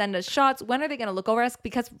going to send us shots? When are they going to look over us?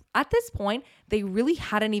 Because at this point, they really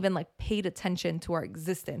hadn't even like paid attention to our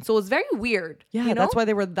existence. So it was very weird. Yeah, you know? that's why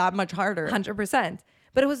they were that much harder. 100%.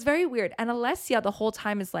 But it was very weird. And Alessia the whole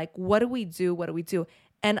time is like, what do we do? What do we do?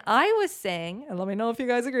 And I was saying, and let me know if you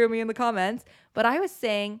guys agree with me in the comments, but I was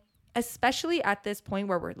saying, especially at this point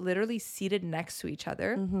where we're literally seated next to each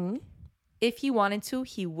other, if he wanted to,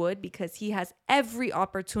 he would, because he has every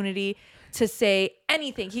opportunity to say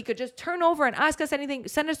anything. He could just turn over and ask us anything,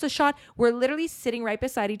 send us a shot. We're literally sitting right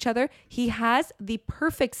beside each other. He has the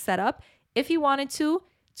perfect setup, if he wanted to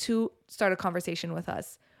start a conversation with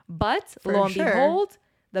us. But lo and behold,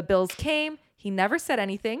 the bills came. He never said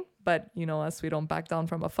anything, but you know us, we don't back down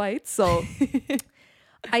from a fight. So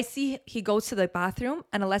I see he goes to the bathroom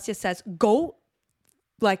and Alessia says, go,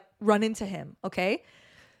 like, run into him. Okay.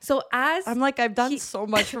 So as I'm like, I've done so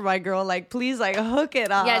much for my girl. Like, please, like, hook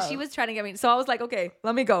it up. yeah, she was trying to get me. So I was like, okay,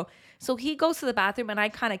 let me go. So he goes to the bathroom and I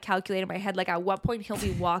kind of calculated in my head, like, at what point he'll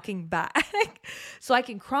be walking back so I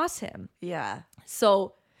can cross him. Yeah.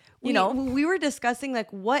 So, you know, we were discussing, like,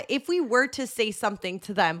 what if we were to say something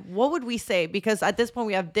to them, what would we say? Because at this point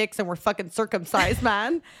we have dicks and we're fucking circumcised,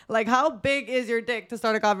 man. Like, how big is your dick to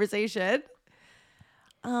start a conversation?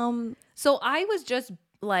 so I was just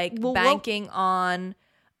like Well, banking on.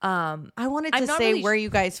 I wanted I'm to not say, really where are you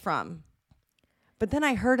guys from? But then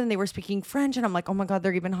I heard and they were speaking French and I'm like, oh my God,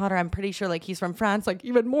 they're even hotter. I'm pretty sure like he's from France, like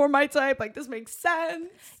even more my type. Like this makes sense.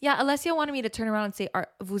 Yeah, Alessia wanted me to turn around and say,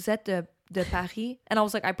 "Vous êtes de Paris?" And I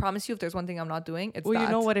was like, I promise you, if there's one thing I'm not doing, it's Well, that.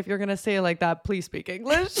 you know what? If you're going to say it like that, please speak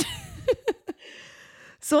English.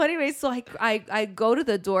 So anyway, so I go to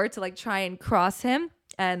the door to like try and cross him.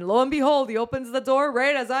 And lo and behold, he opens the door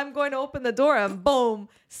right as I'm going to open the door. And boom,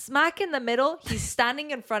 smack in the middle. He's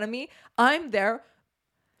standing in front of me. I'm there.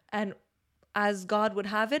 And as God would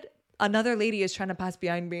have it, another lady is trying to pass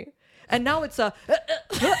behind me. And now it's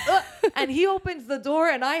and he opens the door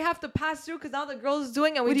and I have to pass through because now the girl's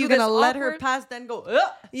doing it. And we What, do you this going to let her awkward- pass then go,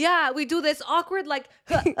 Yeah, we do this awkward like,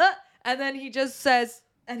 and then he just says,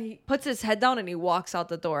 and he puts his head down and he walks out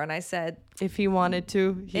the door. And I said, If he wanted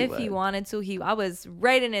to, he wanted to, I was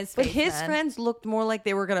right in his face. But his man. friends looked more like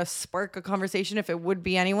they were going to spark a conversation. If it would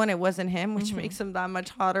be anyone, it wasn't him, which makes him that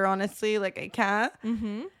much hotter, honestly. Like, I can't.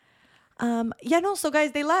 Yeah, no. So,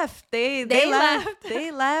 guys, they left. They left.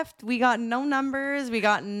 They left. We got no numbers. We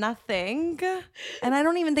got nothing. And I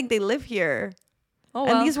don't even think they live here. Oh,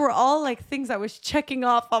 well. And these were all like things I was checking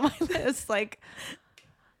off on my list. Like,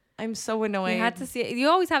 I'm so annoyed. You had to see it. You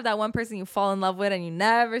always have that one person you fall in love with and you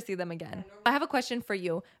never see them again. I have a question for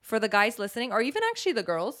you, for the guys listening, or even actually the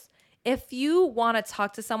girls. If you want to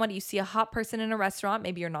talk to someone, you see a hot person in a restaurant,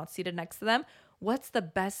 maybe you're not seated next to them. What's the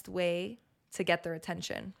best way to get their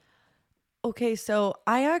attention? Okay, so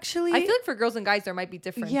I feel like for girls and guys, there might be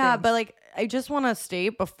different Yeah, things. but like I just want to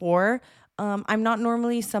state before, I'm not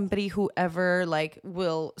normally somebody who ever like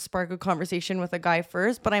will spark a conversation with a guy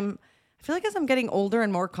first, but I feel like as I'm getting older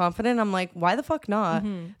and more confident, I'm like, why the fuck not?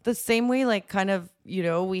 The same way, like kind of,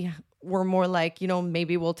 we're more like,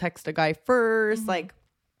 maybe we'll text a guy first. Like,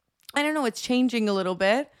 I don't know, it's changing a little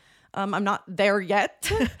bit. I'm not there yet.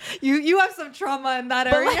 you have some trauma in that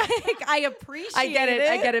But area. like, I appreciate I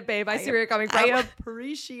get it, babe. I see where you're coming from. I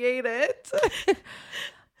appreciate it.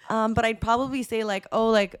 But I'd probably say like, oh,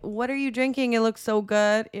 like, what are you drinking? It looks so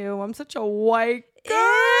good. Ew, I'm such a white girl.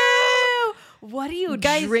 Ew. What are you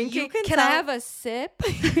Guys, drinking? you can Can I tell- have a sip?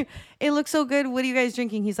 It looks so good. What are you guys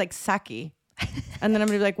drinking? He's like, sake. And then I'm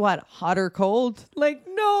gonna be like, what? Hot or cold? Like,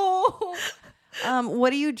 no.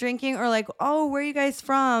 What are you drinking? Or like, oh, where are you guys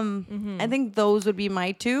from? I think those would be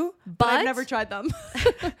my two. But I've But- never tried them.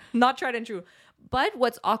 Not tried and true. But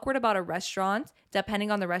what's awkward about a restaurant,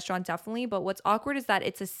 depending on the restaurant, definitely, but what's awkward is that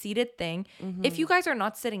it's a seated thing. If you guys are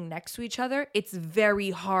not sitting next to each other, it's very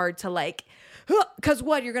hard to like, because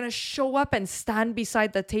what? You're going to show up and stand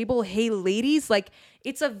beside the table. Hey, ladies. Like,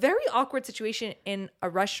 it's a very awkward situation in a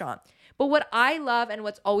restaurant. But what I love and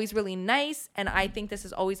what's always really nice, and I think this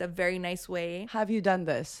is always a very nice way. Have you done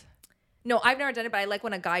this? No, I've never done it, but I like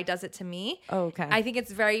when a guy does it to me. Oh, okay. I think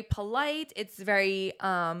it's very polite. It's very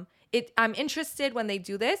I'm interested when they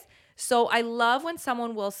do this. So I love when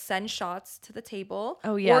someone will send shots to the table.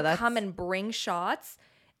 Oh, yeah, Or that's- come and bring shots.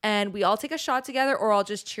 And we all take a shot together, or I'll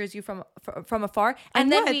just cheers you from afar.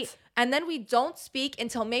 And then what? we don't speak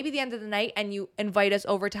until maybe the end of the night, and you invite us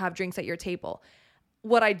over to have drinks at your table.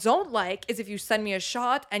 What I don't like is if you send me a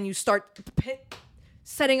shot and you start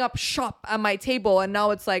setting up shop at my table, and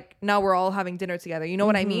now it's like, now we're all having dinner together. You know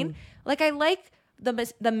what I mean? Like, I like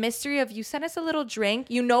the mystery of you send us a little drink.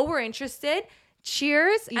 We're interested.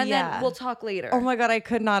 Cheers, and Yeah. then we'll talk later. Oh my God, I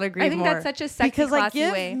could not agree more. I think that's such a sexy, because like classy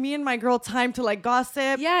give way. me and my girl time to like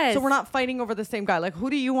gossip. Yes. So we're not fighting over the same guy. Like, who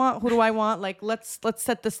do you want? Who do I want? Like, let's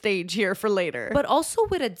set the stage here for later. But also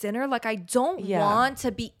with a dinner, like, I don't Yeah. want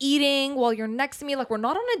to be eating while you're next to me. Like, we're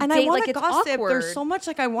not on a and date. I want Like, to it's gossip. awkward. There's so much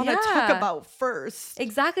like I want to talk Yeah. about first.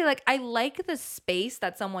 Exactly. Like, I like the space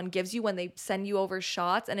that someone gives you when they send you over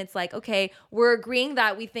shots, and it's like, okay, we're agreeing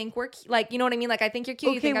that we think we're like, you know what I mean? Like, I think you're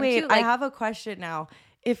cute. You Okay, think I'm wait. cute. Like, I have a question now.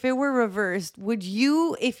 If it were reversed,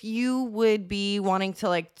 if you would be wanting to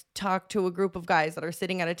like talk to a group of guys that are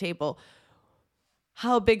sitting at a table,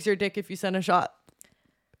 how big's your dick if you send a shot?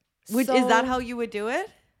 Is So- that how you would do it?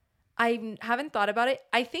 I haven't thought about it.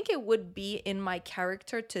 I think it would be in my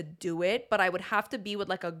character to do it, but I would have to be with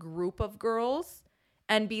like a group of girls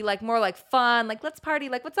and be like more like fun, like let's party,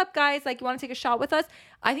 like what's up guys, like you want to take a shot with us?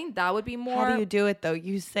 I think that would be more. How do you do it though?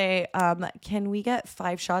 You say, can we get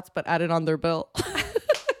 5 shots but add it on their bill?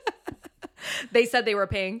 They said they were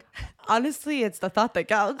paying. Honestly, it's the thought that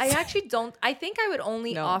counts. I actually don't. I think I would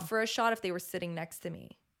only No. offer a shot if they were sitting next to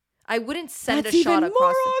me. I wouldn't send That's a shot even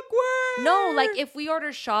more across. No, like if we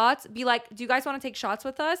order shots, be like, do you guys want to take shots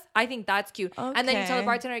with us? I think that's cute. And then you tell the Okay.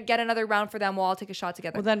 bartender, get another round for them. We'll all take a shot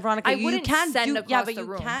together. Well, then Veronica, I you wouldn't can't send do across but the you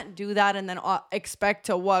room. can't do that and then expect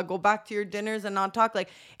to go back to your dinners and not talk. Like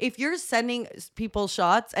if you're sending people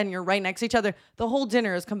shots and you're right next to each other, the whole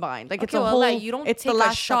dinner is combined. Like it's Okay, a well, whole. like, you don't it's take the a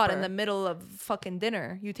last shot supper. in the middle of fucking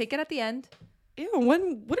dinner. You take it at the end. Ew,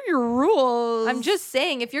 what are your rules? I'm just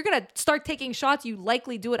saying, if you're gonna start taking shots, you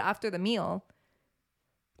likely do it after the meal.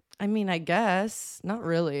 I mean, I guess not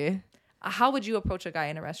really. How would you approach a guy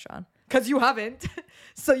in a restaurant? Because you haven't.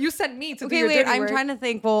 So you sent me to do Okay, your wait. dirty I'm work. trying to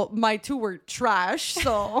think. Well, my two were trash,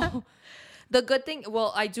 so. The good thing,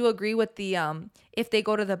 well, I do agree with the if they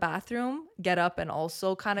go to the bathroom, get up and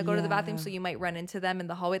also kind of go to the bathroom, so you might run into them in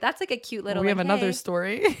the hallway. That's like a cute little. We have like, another hey.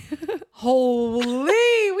 story. Holy, we've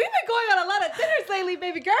been going on a lot of dinners lately,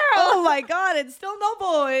 baby girl. Oh my god, it's still no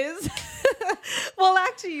boys. Well,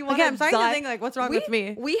 actually, you want Okay, I'm starting to think like, what's wrong with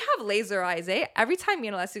me? We have laser eyes, eh? Every time me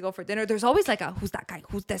and Alessia go for dinner, there's always like a who's that guy?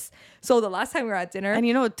 Who's this? So the last time we were at dinner, And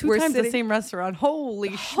you know, 2 we're times the sitting- same restaurant. Holy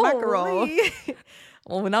schmackerel. Holy.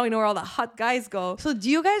 Well, now we know where all the hot guys go. So do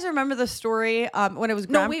you guys remember the story when it was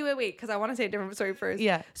No, wait, because I want to say a different story first.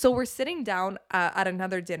 Yeah. So we're sitting down at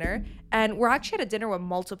another dinner, and we're actually at a dinner with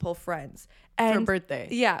multiple friends. And For a birthday.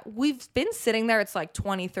 Yeah. We've been sitting there. It's like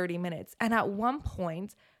 20, 30 minutes. And at one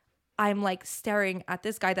point, I'm like staring at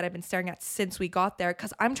this guy that I've been staring at since we got there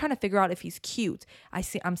because I'm trying to figure out if he's cute.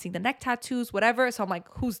 I'm seeing the neck tattoos, whatever. So I'm like,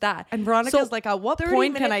 who's that? And Veronica's So like, at what 30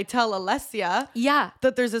 point can minute- I tell Alessia Yeah.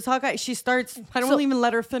 that there's this hot guy? She starts, I don't even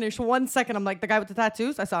let her finish 1 second. I'm like, the guy with the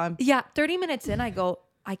tattoos? I saw him. Yeah, 30 minutes in, I go,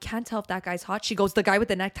 I can't tell if that guy's hot. She goes, the guy with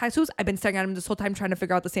the neck tattoos. I've been staring at him this whole time trying to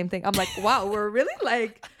figure out the same thing. I'm like, wow, we're really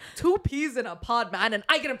like 2 peas in a pod, man. And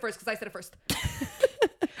I get him first because I said it first.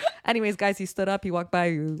 Anyways, guys, he stood up. He walked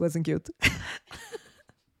by. He wasn't cute.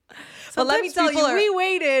 But let me Sometimes tell you,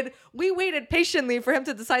 people we waited patiently for him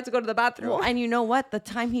to decide to go to the bathroom. Well, and you know what? The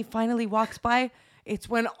time he finally walks by, it's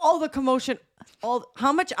when all the commotion,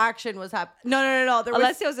 how much action was happening. No. There was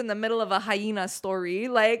Alessia was in the middle of a hyena story.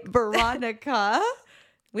 Like, Veronica.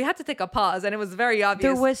 we had to take a pause, and it was very obvious.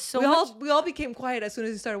 There was so much. We all became quiet as soon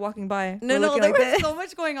as he started walking by. No, We're no, looking there like was this. so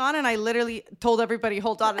much going on, and I literally told everybody,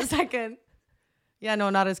 hold on a second. Yeah, no,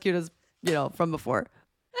 not as cute as, from before.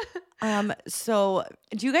 So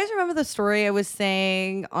do you guys remember the story I was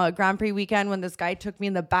saying Grand Prix weekend when this guy took me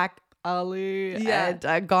in the back alley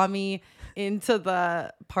and got me into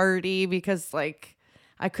the party because like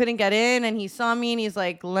I couldn't get in and he saw me and he's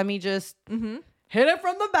like, let me just hit it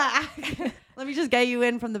from the back. Let me just get you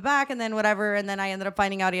in from the back and then whatever. And then I ended up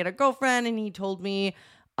finding out he had a girlfriend and he told me,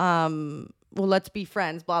 well, let's be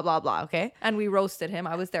friends, blah, blah, blah. Okay. And we roasted him.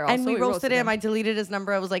 I was there also. And we roasted him. I deleted his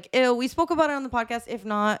number. I was like, ew, we spoke about it on the podcast. If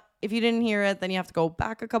not, if you didn't hear it, then you have to go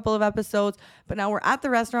back a couple of episodes. But now we're at the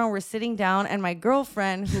restaurant, we're sitting down, and my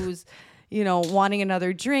girlfriend, who's, wanting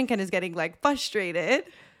another drink and is getting like frustrated,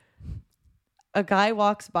 a guy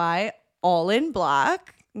walks by all in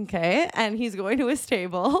black, okay, and he's going to his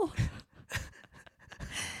table.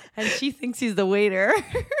 And she thinks he's the waiter.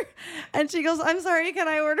 And she goes, I'm sorry, can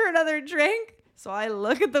I order another drink? So I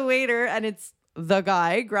look at the waiter and it's the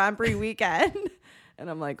guy, Grand Prix weekend. And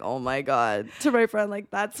I'm like, oh my God. To my friend,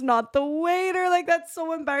 like, that's not the waiter. Like, that's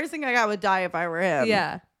so embarrassing. Like, I would die if I were him.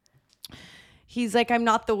 Yeah. He's like, I'm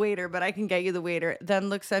not the waiter, but I can get you the waiter. Then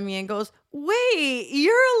looks at me and goes, wait,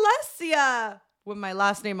 you're Alessia. With my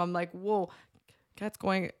last name, I'm like, whoa. Cat's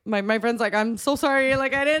going. My friend's like, I'm so sorry.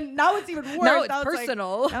 Like, I didn't. Now it's even worse. Now it's like-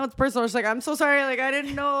 personal. now it's personal. She's like, I'm so sorry. Like, I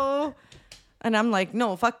didn't know. And I'm like,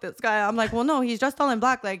 no, fuck this guy. I'm like, well, no, he's dressed all in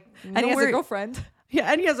black. Like, And he has a girlfriend. Yeah,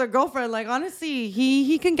 and he has a girlfriend. Like, honestly,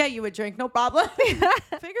 he can get you a drink, no problem.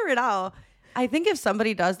 Figure it out. I think if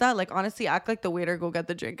somebody does that, like, honestly, act like the waiter, go get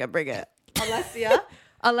the drink and bring it.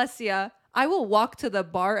 Alessia, I will walk to the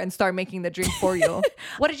bar and start making the drink for you.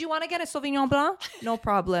 What did you want to get? A Sauvignon Blanc? No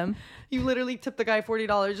problem. You literally tip the guy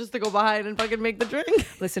 $40 just to go behind and fucking make the drink.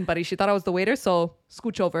 Listen, buddy, she thought I was the waiter, so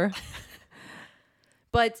scooch over.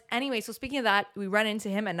 But anyway, so speaking of that, we run into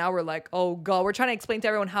him and now we're like, oh God, we're trying to explain to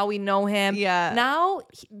everyone how we know him. Yeah. Now,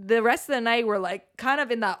 the rest of the night, we're like kind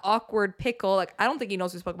of in that awkward pickle. Like, I don't think he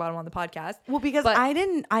knows we spoke about him on the podcast. Well, because But- I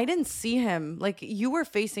didn't see him. Like, you were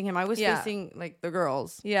facing him. I was Yeah. facing, like, the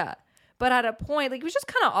girls. Yeah. But at a point, like, it was just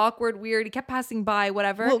kind of awkward, weird. He kept passing by,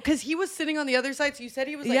 whatever. Well, because he was sitting on the other side, so you said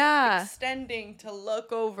he was, like, Yeah. extending to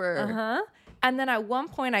look over. Uh-huh. And then at one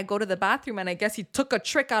point I go to the bathroom and I guess he took a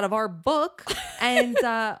trick out of our book. And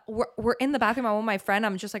we're in the bathroom. I'm with my friend.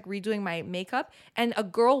 I'm just like redoing my makeup. And a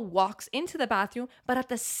girl walks into the bathroom. But at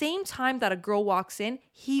the same time that a girl walks in,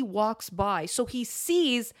 he walks by. So he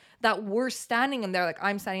sees that we're standing in there. Like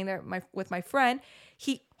I'm standing there with my friend.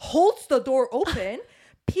 He holds the door open,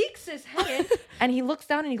 peeks his head in, and he looks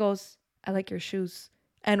down and he goes, I like your shoes.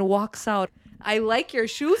 And walks out. I like your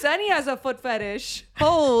shoes, and he has a foot fetish.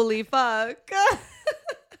 Holy fuck.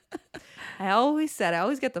 I always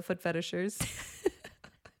get the foot fetishers.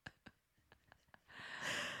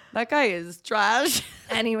 That guy is trash.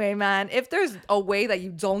 Anyway, man, if there's a way that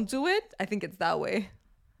you don't do it, I think it's that way.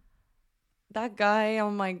 That guy,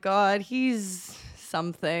 oh my God, he's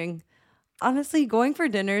something. Honestly, going for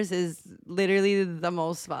dinners is literally the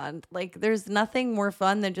most fun. Like, there's nothing more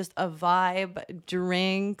fun than just a vibe,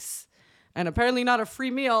 drinks, and apparently not a free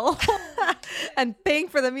meal. And paying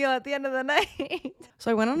for the meal at the end of the night. So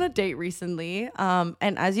I went on a date recently. And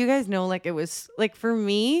as you guys know, like, it was like, for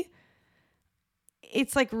me,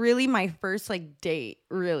 it's like really my first like date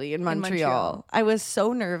really in Montreal. I was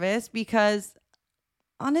so nervous because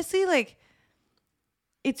honestly, like,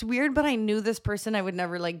 it's weird, but I knew this person I would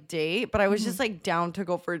never like date, but I was just like down to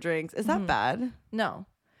go for drinks. Is that bad? No.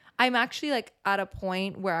 I'm actually like at a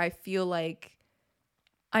point where I feel like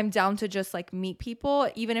I'm down to just like meet people,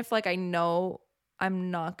 even if like I know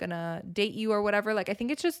I'm not gonna date you or whatever. Like, I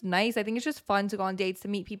think it's just nice. I think it's just fun to go on dates, to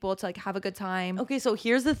meet people, to like have a good time. Okay, so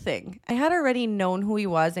here's the thing. I had already known who he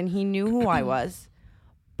was and he knew who I was,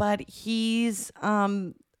 but he's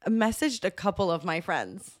messaged a couple of my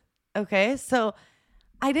friends. Okay, so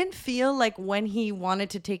I didn't feel like when he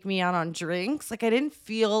wanted to take me out on drinks, like I didn't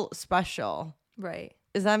feel special. Right.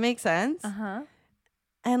 Does that make sense? Uh-huh.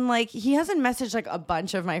 And like, he hasn't messaged like a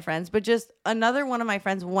bunch of my friends, but just another one of my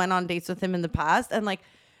friends went on dates with him in the past. And like,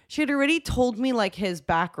 she had already told me like his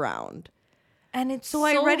background. And it's So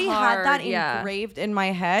I already hard. had that engraved in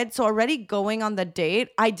my head. So already going on the date,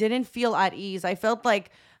 I didn't feel at ease. I felt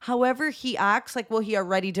like however he acts, like, well, he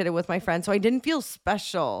already did it with my friend. So I didn't feel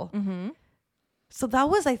special. Mm-hmm. So that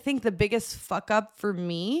was, I think, the biggest fuck up for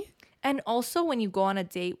me. And also when you go on a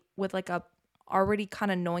date with like a already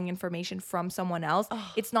kind of knowing information from someone else,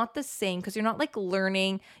 it's not the same because you're not like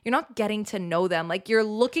learning, you're not getting to know them. Like, you're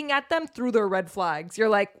looking at them through their red flags. You're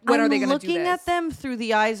like, when are they going to do this? I'm looking at them through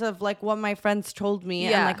the eyes of like what my friends told me.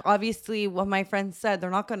 Yeah. And like, obviously what my friends said, they're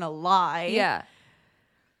not going to lie. Yeah.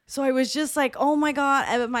 So I was just like, oh my God.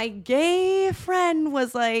 And my gay friend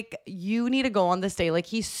was like, you need to go on this date. Like,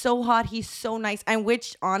 he's so hot. He's so nice. And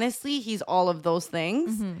which honestly, he's all of those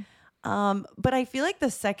things. Mm-hmm. But I feel like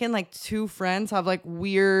the second like two friends have like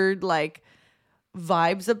weird like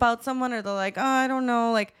vibes about someone, or they're like, oh, I don't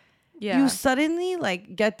know. Like, you suddenly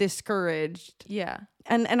like get discouraged. Yeah.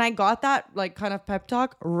 And I got that like kind of pep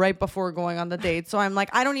talk right before going on the date. So I'm like,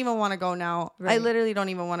 I don't even want to go now. Right. I literally don't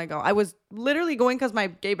even want to go. I was literally going because my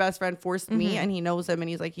gay best friend forced me, and he knows him, and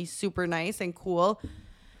he's like, he's super nice and cool.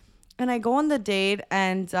 And I go on the date,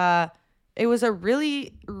 and it was a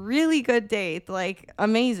really, really good date. Like,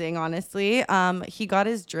 amazing, honestly. He got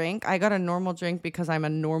his drink. I got a normal drink because I'm a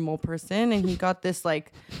normal person, and he got this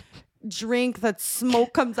like drink that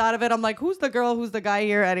smoke comes out of it. I'm like, who's the girl? Who's the guy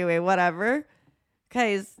here? Anyway, whatever.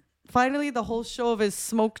 Guys, finally the whole show of his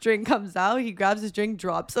smoke drink comes out. He grabs his drink,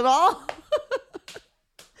 drops it all.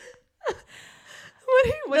 What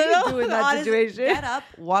do you do in that Honestly, situation? Get up,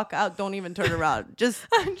 walk out, don't even turn around. Just,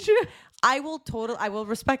 I will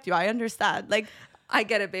respect you. I understand. Like, I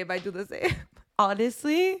get it, babe. I do the same.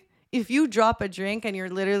 honestly, if you drop a drink and you're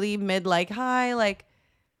literally mid like, hi, like,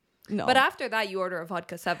 no. But after that, you order a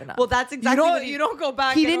vodka 7-Up. Well, that's exactly what you don't go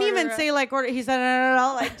back. He and didn't even order say like order. He said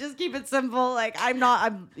no, like, just keep it simple. Like,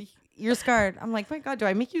 you're scarred. I'm like, my God, do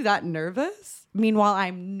I make you that nervous? Meanwhile,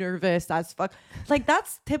 I'm nervous as fuck. Like,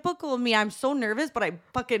 that's typical of me. I'm so nervous, but I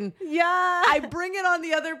fucking I bring it on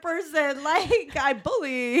the other person. Like, I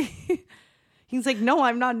bully. He's like, no,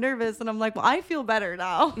 I'm not nervous, and I'm like, well, I feel better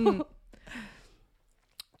now.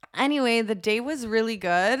 Anyway, the day was really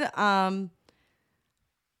good. I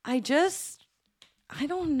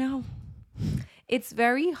don't know. It's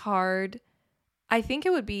very hard. I think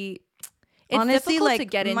it would be. It's honestly, difficult like, to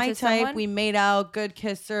get my into type, someone. we made out, good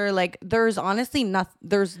kisser. Like, there's honestly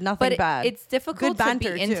there's nothing But bad. it's difficult Good to be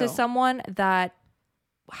banter, into too. someone that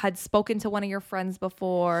had spoken to one of your friends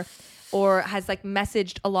before, or has like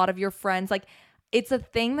messaged a lot of your friends. Like, it's a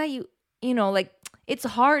thing that you know, like, it's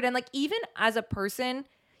hard. And like, even as a person,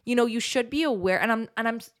 you know, you should be aware. And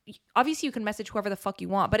I'm obviously you can message whoever the fuck you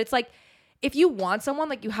want, but it's like, if you want someone,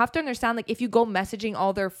 like, you have to understand, like, if you go messaging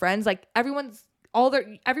all their friends, like, everyone's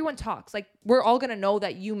everyone talks. Like, we're all gonna know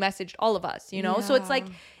that you messaged all of us, you know? So it's like,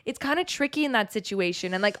 it's kind of tricky in that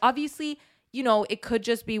situation. And like, obviously, you know, it could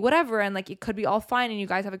just be whatever, and like, it could be all fine and you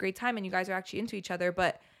guys have a great time and you guys are actually into each other,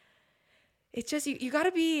 but it's just, you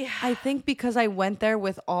gotta be. I think because I went there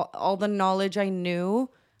with all the knowledge I knew,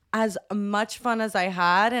 as much fun as I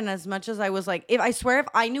had, and as much as I was like, if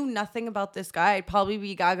I knew nothing about this guy, I'd probably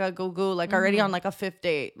be gaga goo like already on like a 5th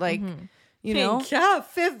date. Like, you know? Yeah,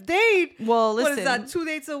 5th date. Well, listen. What is that, 2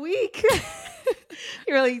 dates a week?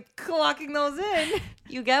 You're really clocking those in.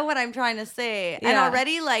 You get what I'm trying to say. And Yeah.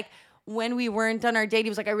 already, like, when we weren't done our date, he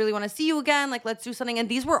was like, I really want to see you again. Like, let's do something. And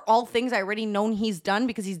these were all things I already known he's done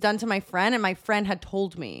because he's done to my friend, and my friend had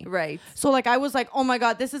told me. Right. So, like, I was like, oh my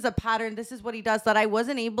God, this is a pattern. This is what he does, that I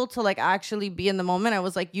wasn't able to, like, actually be in the moment. I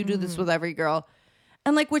was like, you do this with every girl.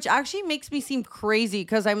 And, like, which actually makes me seem crazy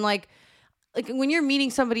because I'm like, when you're meeting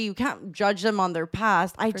somebody, you can't judge them on their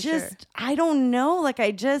past. I don't know. Like,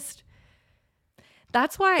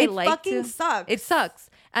 That's why I like fucking sucks. It sucks.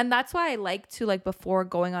 And that's why I like to, like, before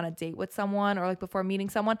going on a date with someone or like before meeting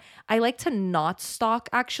someone, I like to not stalk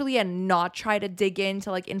actually and not try to dig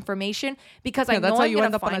into like information, because I know that's how I'm you gonna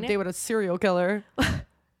end up on a find date it. with a serial killer.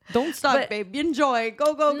 Don't stop, But- babe. Enjoy.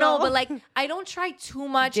 Go, go, No, go. but like, I don't try too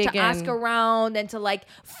much Dig to ask in. around and to like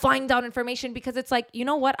find out information, because it's like, you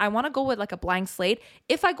know what? I want to go with like a blank slate.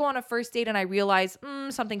 If I go on a first date and I realize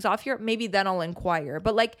something's off here, maybe then I'll inquire.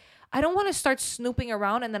 But like, I don't want to start snooping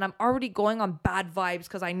around and then I'm already going on bad vibes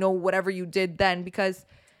because I know whatever you did then. Because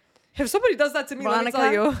if somebody does that to me, let me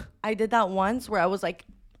tell you. I did that once where I was like,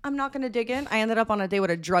 I'm not going to dig in. I ended up on a date with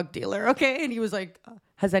a drug dealer, okay? And he was like,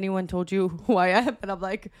 has anyone told you who I am? And I'm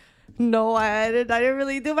like, no, I didn't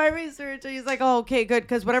really do my research. And he's like, oh, okay, good.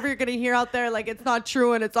 Because whatever you're going to hear out there, like, it's not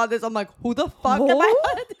true and it's on this. I'm like, who the fuck am I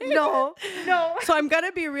on a date No, with? no. So I'm going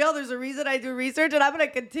to be real. There's a reason I do research, and I'm going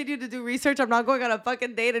to continue to do research. I'm not going on a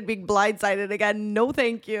fucking date and being blindsided again. No,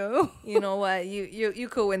 thank you. You know what? You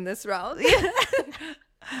could win this round.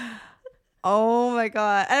 Oh my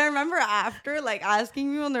God. And I remember after, like,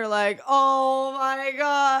 asking you, and they're like, oh my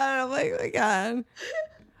God. I'm like, oh my God.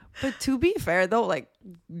 But to be fair, though, like,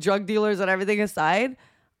 drug dealers and everything aside,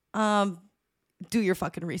 do your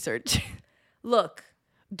fucking research. Look,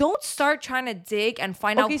 don't start trying to dig and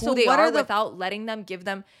find out Okay, who so they what are are the- without letting them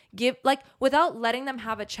without letting them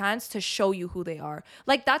have a chance to show you who they are.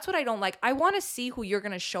 Like, that's what I don't like. I want to see who you're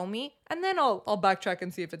gonna show me, and then I'll backtrack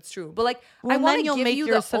and see if it's true. But like, Well, I want then to you'll give make you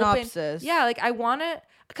your the synopsis. Open, yeah, like I want to.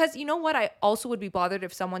 Because you know what? I also would be bothered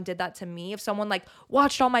if someone did that to me. If someone like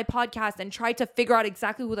watched all my podcast and tried to figure out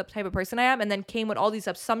exactly who the type of person I am, and then came with all these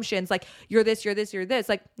assumptions like, you're this, you're this, you're this.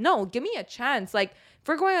 Like, no, give me a chance. Like, if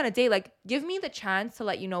we're going on a date, like, give me the chance to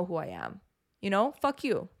let you know who I am. You know? Fuck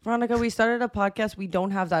you. Veronica, we started a podcast. We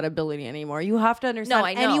don't have that ability anymore. You have to understand. No,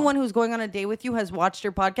 I know. Anyone who's going on a date with you has watched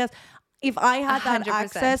your podcast. If I had that 100%.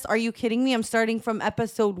 access, are you kidding me? I'm starting from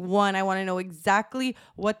episode 1. I want to know exactly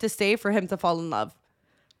what to say for him to fall in love.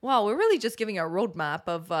 Wow, we're really just giving a roadmap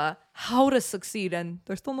of how to succeed, and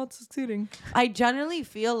they're still not succeeding. I generally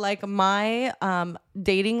feel like my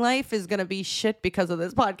dating life is gonna be shit because of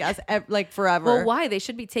this podcast, like forever. Well, why? They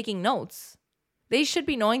should be taking notes. They should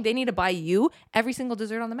be knowing they need to buy you every single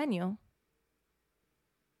dessert on the menu.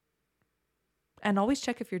 And always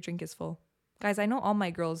check if your drink is full. Guys, I know all my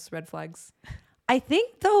girls' red flags. I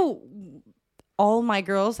think though, all my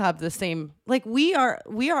girls have the same. Like we are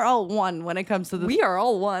all one when it comes to the. We are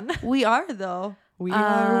all one. We are though. We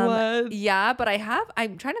are one. Yeah, but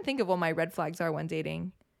I'm trying to think of what my red flags are when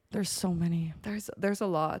dating. There's so many. There's a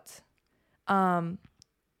lot.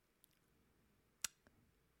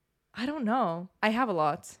 I don't know. I have a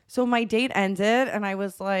lot. So my date ended, and I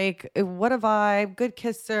was like, "What a vibe! Good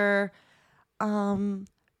kisser."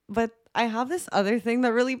 But I have this other thing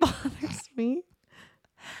that really bothers me.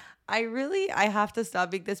 I have to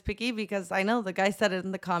stop being this picky because I know the guy said it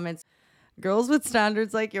in the comments. Girls with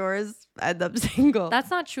standards like yours end up single. That's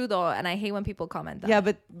not true though, and I hate when people comment that. Yeah,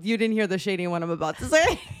 but you didn't hear the shady one I'm about to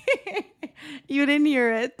say. You didn't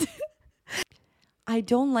hear it. I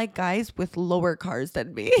don't like guys with lower cars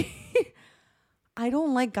than me. I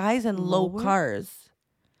don't like guys in low cars.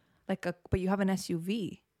 But you have an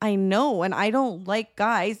SUV. I know, and I don't like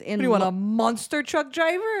guys in. What do you want, a monster truck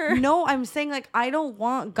driver? No, I'm saying like I don't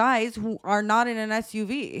want guys who are not in an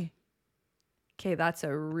SUV. Okay, that's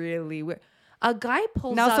a really weird. A guy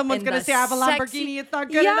pulls Now up. someone's in gonna the say I have a Lamborghini. sexy- It's not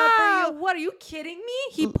good enough for you. What are you kidding me?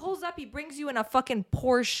 He pulls up. He brings you in a fucking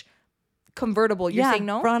Porsche convertible. You're saying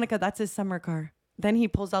no? Veronica, that's his summer car. Then he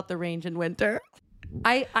pulls out the Range in winter.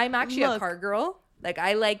 I'm actually a Look. car girl. Like,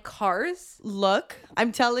 I like cars. Look,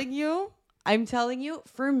 I'm telling you,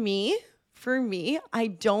 for me, for me, I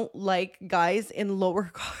don't like guys in lower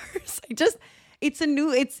cars.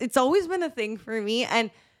 It's always been a thing for me. And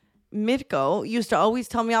Mitko used to always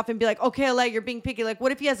tell me off and be like, okay, Alette, you're being picky. Like,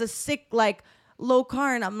 what if he has a sick, like, low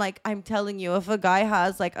car? And I'm like, I'm telling you, if a guy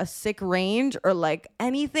has like a sick range or like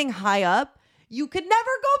anything high up, you could never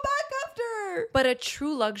go back after. But a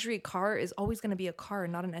true luxury car is always going to be a car,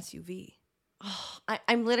 not an SUV.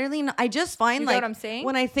 I'm literally I just find You get like what I'm saying?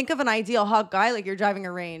 when I think of an ideal hot guy, like you're driving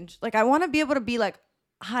a range, like I want to be able to be like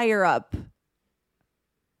higher up.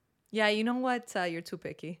 Yeah, you know what? You're too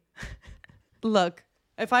picky. Look,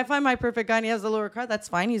 if I find my perfect guy and he has a lower car, that's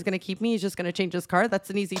fine. He's going to keep me. He's just going to change his car.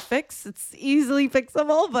 That's an easy fix. It's easily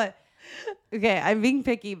fixable. But okay, I'm being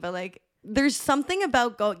picky. But like, there's something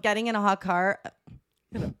about getting in a hot car.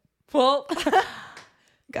 Well,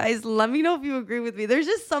 Guys, let me know if you agree with me. There's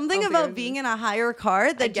just something about being in a higher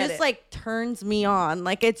car that just like turns me on.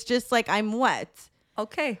 Like, it's just like I'm wet.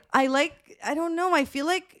 okay. I don't know. I feel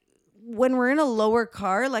like when we're in a lower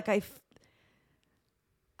car, like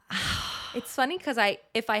It's funny because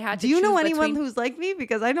if I had to do you know choose anyone between- who's like me?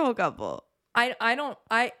 Because I know a couple.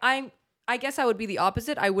 I guess I would be the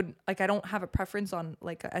opposite. I don't have a preference on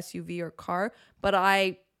like a SUV or car, but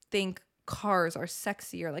I think cars are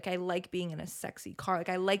sexier. Like I like being in a sexy car. Like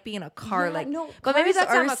I like being in a car. Yeah, like no, but maybe cars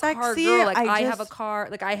that's I'm are a car sexy. girl. Like I I have a just- car.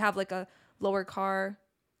 Like I have like a lower car.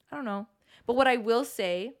 I don't know. But what I will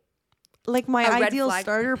say, Like my A red ideal flag.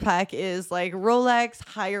 starter pack is like Rolex,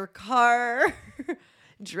 higher car,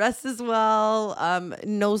 dresses well,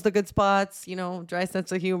 knows the good spots, you know, dry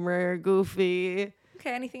sense of humor, goofy.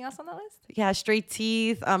 okay, anything else on that list? Yeah, straight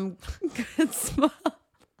teeth, good smile.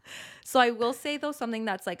 So I will say though, something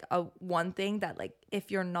that's like a one thing that like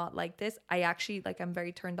if you're not like this, I actually like I'm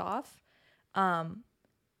very turned off.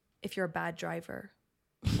 If you're a bad driver.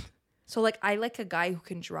 So like I like a guy who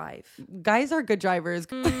can drive. Guys are good drivers.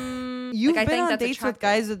 You've like, I been think on that's dates with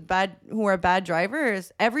attractive. guys who are bad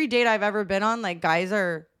drivers. Every date I've ever been on, like guys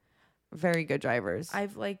are very good drivers.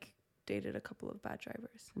 I've like dated a couple of bad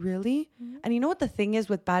drivers. Really? Mm-hmm. And you know what the thing is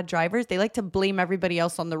with bad drivers? They like to blame everybody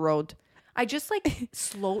else on the road. I just like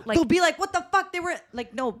slow like They'll be like, what the fuck? They were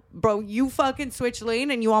like, no, bro, you fucking switched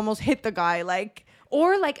lane and you almost hit the guy. Like,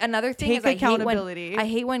 or like another thing Take is I accountability.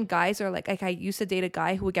 hate when guys are like I used to date a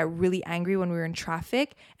guy who would get really angry when we were in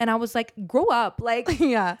traffic and I was like, grow up. Like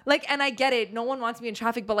yeah. like and I get it, no one wants me in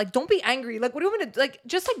traffic, but like don't be angry. Like what do you want me to like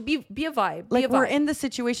just like be a vibe. Like be a we're vibe. in the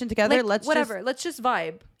situation together. like, Let's whatever. just Let's just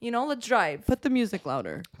vibe. You know, let's drive. put the music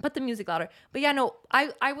louder. Put the music louder. But yeah, no,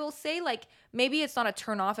 I will say like maybe it's not a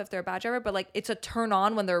turn off if they're a bad driver, but like it's a turn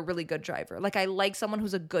on when they're a really good driver. Like I like someone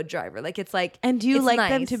who's a good driver. Like it's like And do you it's like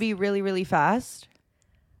them nice. to be really, really fast?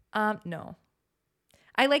 No.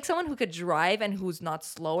 I like someone who could drive and who's not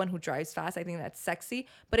slow and who drives fast. I think that's sexy.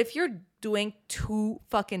 But if you're doing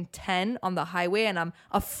 210 on the highway and I'm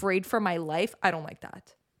afraid for my life, I don't like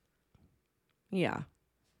that. Yeah.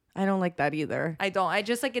 I don't like that either. I don't. I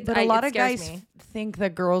just like it. But a lot it of scares guys me. think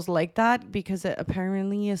that girls like that because it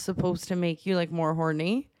apparently is supposed to make you like more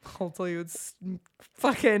horny. I'll tell you, it's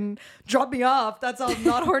fucking drop me off. That's how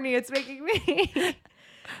not horny it's making me.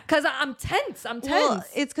 Cause I'm tense. I'm tense. Well,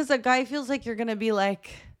 it's because a guy feels like you're gonna be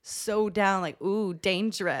like so down, like ooh,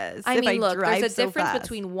 dangerous. I mean, look, drive there's a so difference fast.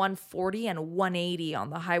 between 140 and 180 on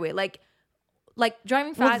the highway. Like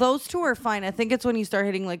driving Well, fast. those two are fine. I think it's when you start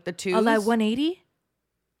hitting like the twos. Oh, like 180?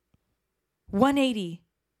 180.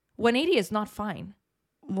 180 is not fine.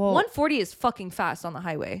 Well, 140 is fucking fast on the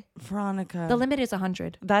highway. Veronica, The limit is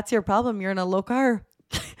 100. that's your problem. You're in a low car.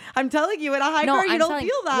 I'm telling you, in a high car, you I'm don't telling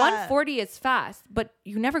feel that. 140 is fast, but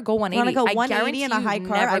you never go 180. Veronica, I 180 in a guarantee high you've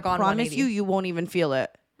car, never I gone promise 180. you won't even feel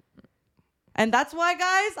it. And that's why,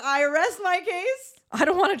 guys, I rest my case. I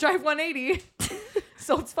don't want to drive 180.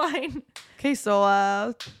 So it's fine. Okay, so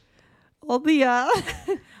all the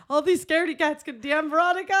all these scaredy cats can DM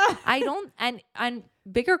Veronica. I don't, and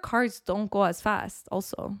bigger cars don't go as fast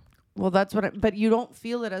also. Well, that's what. But you don't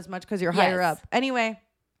feel it as much because you're higher Yes. up. Anyway.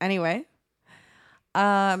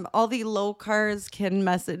 All the low cars can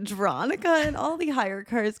message Veronica, and all the higher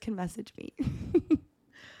cars can message me.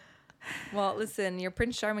 Well, listen, your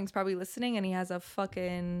Prince Charming's probably listening and he has a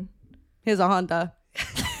fucking, Here's a Honda.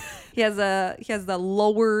 he has the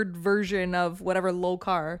lowered version of whatever low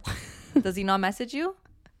car. Does he not message you?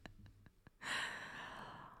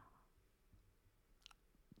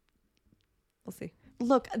 We'll see.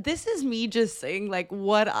 Look, this is me just saying like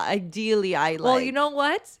what ideally I like. Well, you know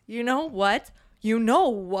what? You know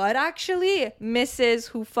what? Actually, Mrs.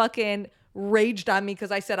 who fucking raged at me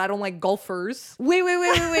because I said I don't like golfers.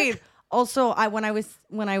 Wait. Also, when I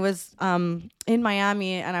was in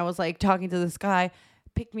Miami and I was like talking to this guy,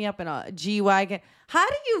 pick me up in a G-Wagon. How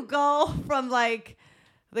do you go from like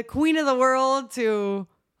the queen of the world to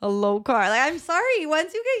a low car? Like, I'm sorry.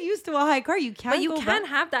 Once you get used to a high car, you can't. But you go can't back.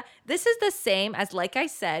 have that. This is the same as, like I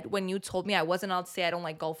said, when you told me I wasn't allowed to say I don't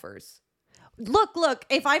like golfers. Look.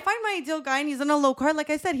 If I find my ideal guy and he's in a low car, like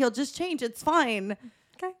I said, he'll just change. It's fine.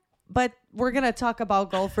 Okay. But we're gonna talk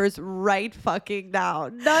about golfers right fucking now.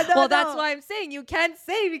 No. Well, that's why I'm saying you can't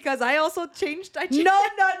say, because I also changed.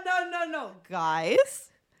 No, guys.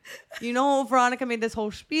 You know, Veronica made this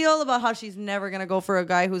whole spiel about how she's never gonna go for a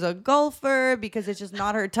guy who's a golfer because it's just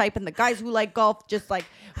not her type, and the guys who like golf just like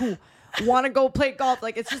who want to go play golf,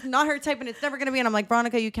 like it's just not her type, and it's never gonna be. And I'm like,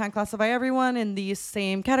 Veronica, you can't classify everyone in the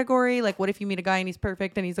same category. Like, what if you meet a guy and he's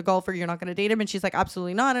perfect and he's a golfer? You're not gonna date him? And she's like,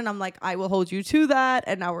 absolutely not. And I'm like, I will hold you to that.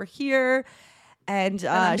 And now we're here, and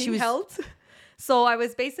she was held. So I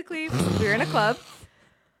was basically, we were in a club.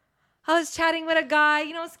 I was chatting with a guy,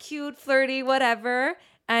 you know, it's cute, flirty, whatever.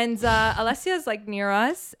 And Alessia's like near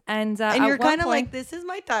us. And you're kind of like, this is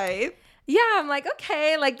my type. Yeah, I'm like,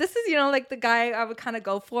 okay, like this is, you know, like the guy I would kind of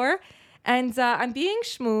go for. And I'm being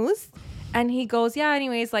schmoozed. And he goes, yeah,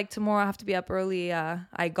 anyways, like tomorrow I have to be up early.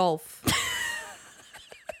 I golf.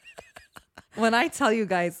 When I tell you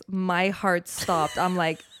guys, my heart stopped. I'm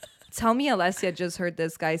like, tell me Alessia just heard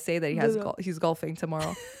this guy say that he's golfing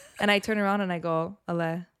tomorrow. And I turn around and I go,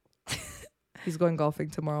 Ale, he's going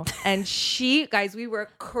golfing tomorrow. And guys, we were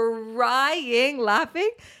crying,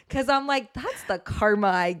 laughing, because I'm like, that's the karma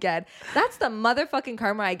I get. That's the motherfucking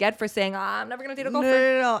karma I get for saying, I'm never going to date a golfer.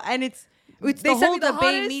 No. And it's They the sent whole me the debate,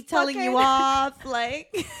 hottest me telling you fucking- off.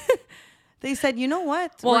 Like, they said, you know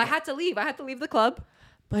what? Well, I had to leave. I had to leave the club.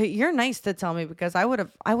 But you're nice to tell me, because I would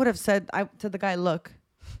have said to the guy, look,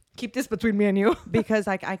 Keep this between me and you. because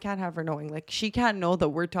I can't have her knowing. Like, she can't know that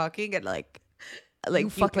we're talking and like you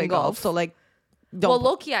fucking play golf. golf. So like, don't. Well,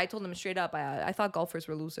 low-key, I told him straight up, I thought golfers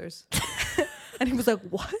were losers. And he was like,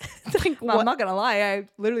 what? Like, well, I'm not going to lie. I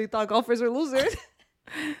literally thought golfers were losers.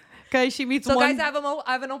 Guys, she meets So one. guys,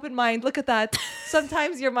 I have an open mind. Look at that.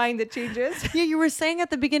 Sometimes your mind, it changes. Yeah, you were saying at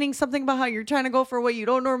the beginning something about how you're trying to go for what you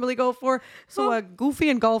don't normally go for. So goofy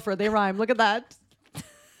and golfer, they rhyme. Look at that.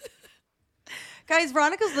 Guys,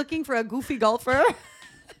 Veronica's looking for a goofy golfer.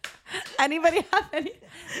 Anybody have any?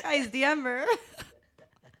 Guys, DM her.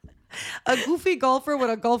 A goofy golfer with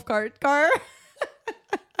a golf cart car.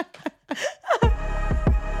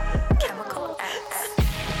 Chemical X.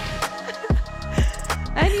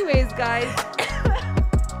 Anyways, guys.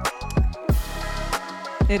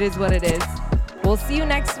 It is what it is. We'll see you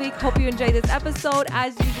next week. Hope you enjoyed this episode.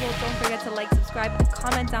 As usual, don't forget to like, subscribe, and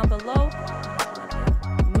comment down below.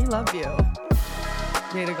 We love you.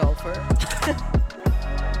 Date a golfer.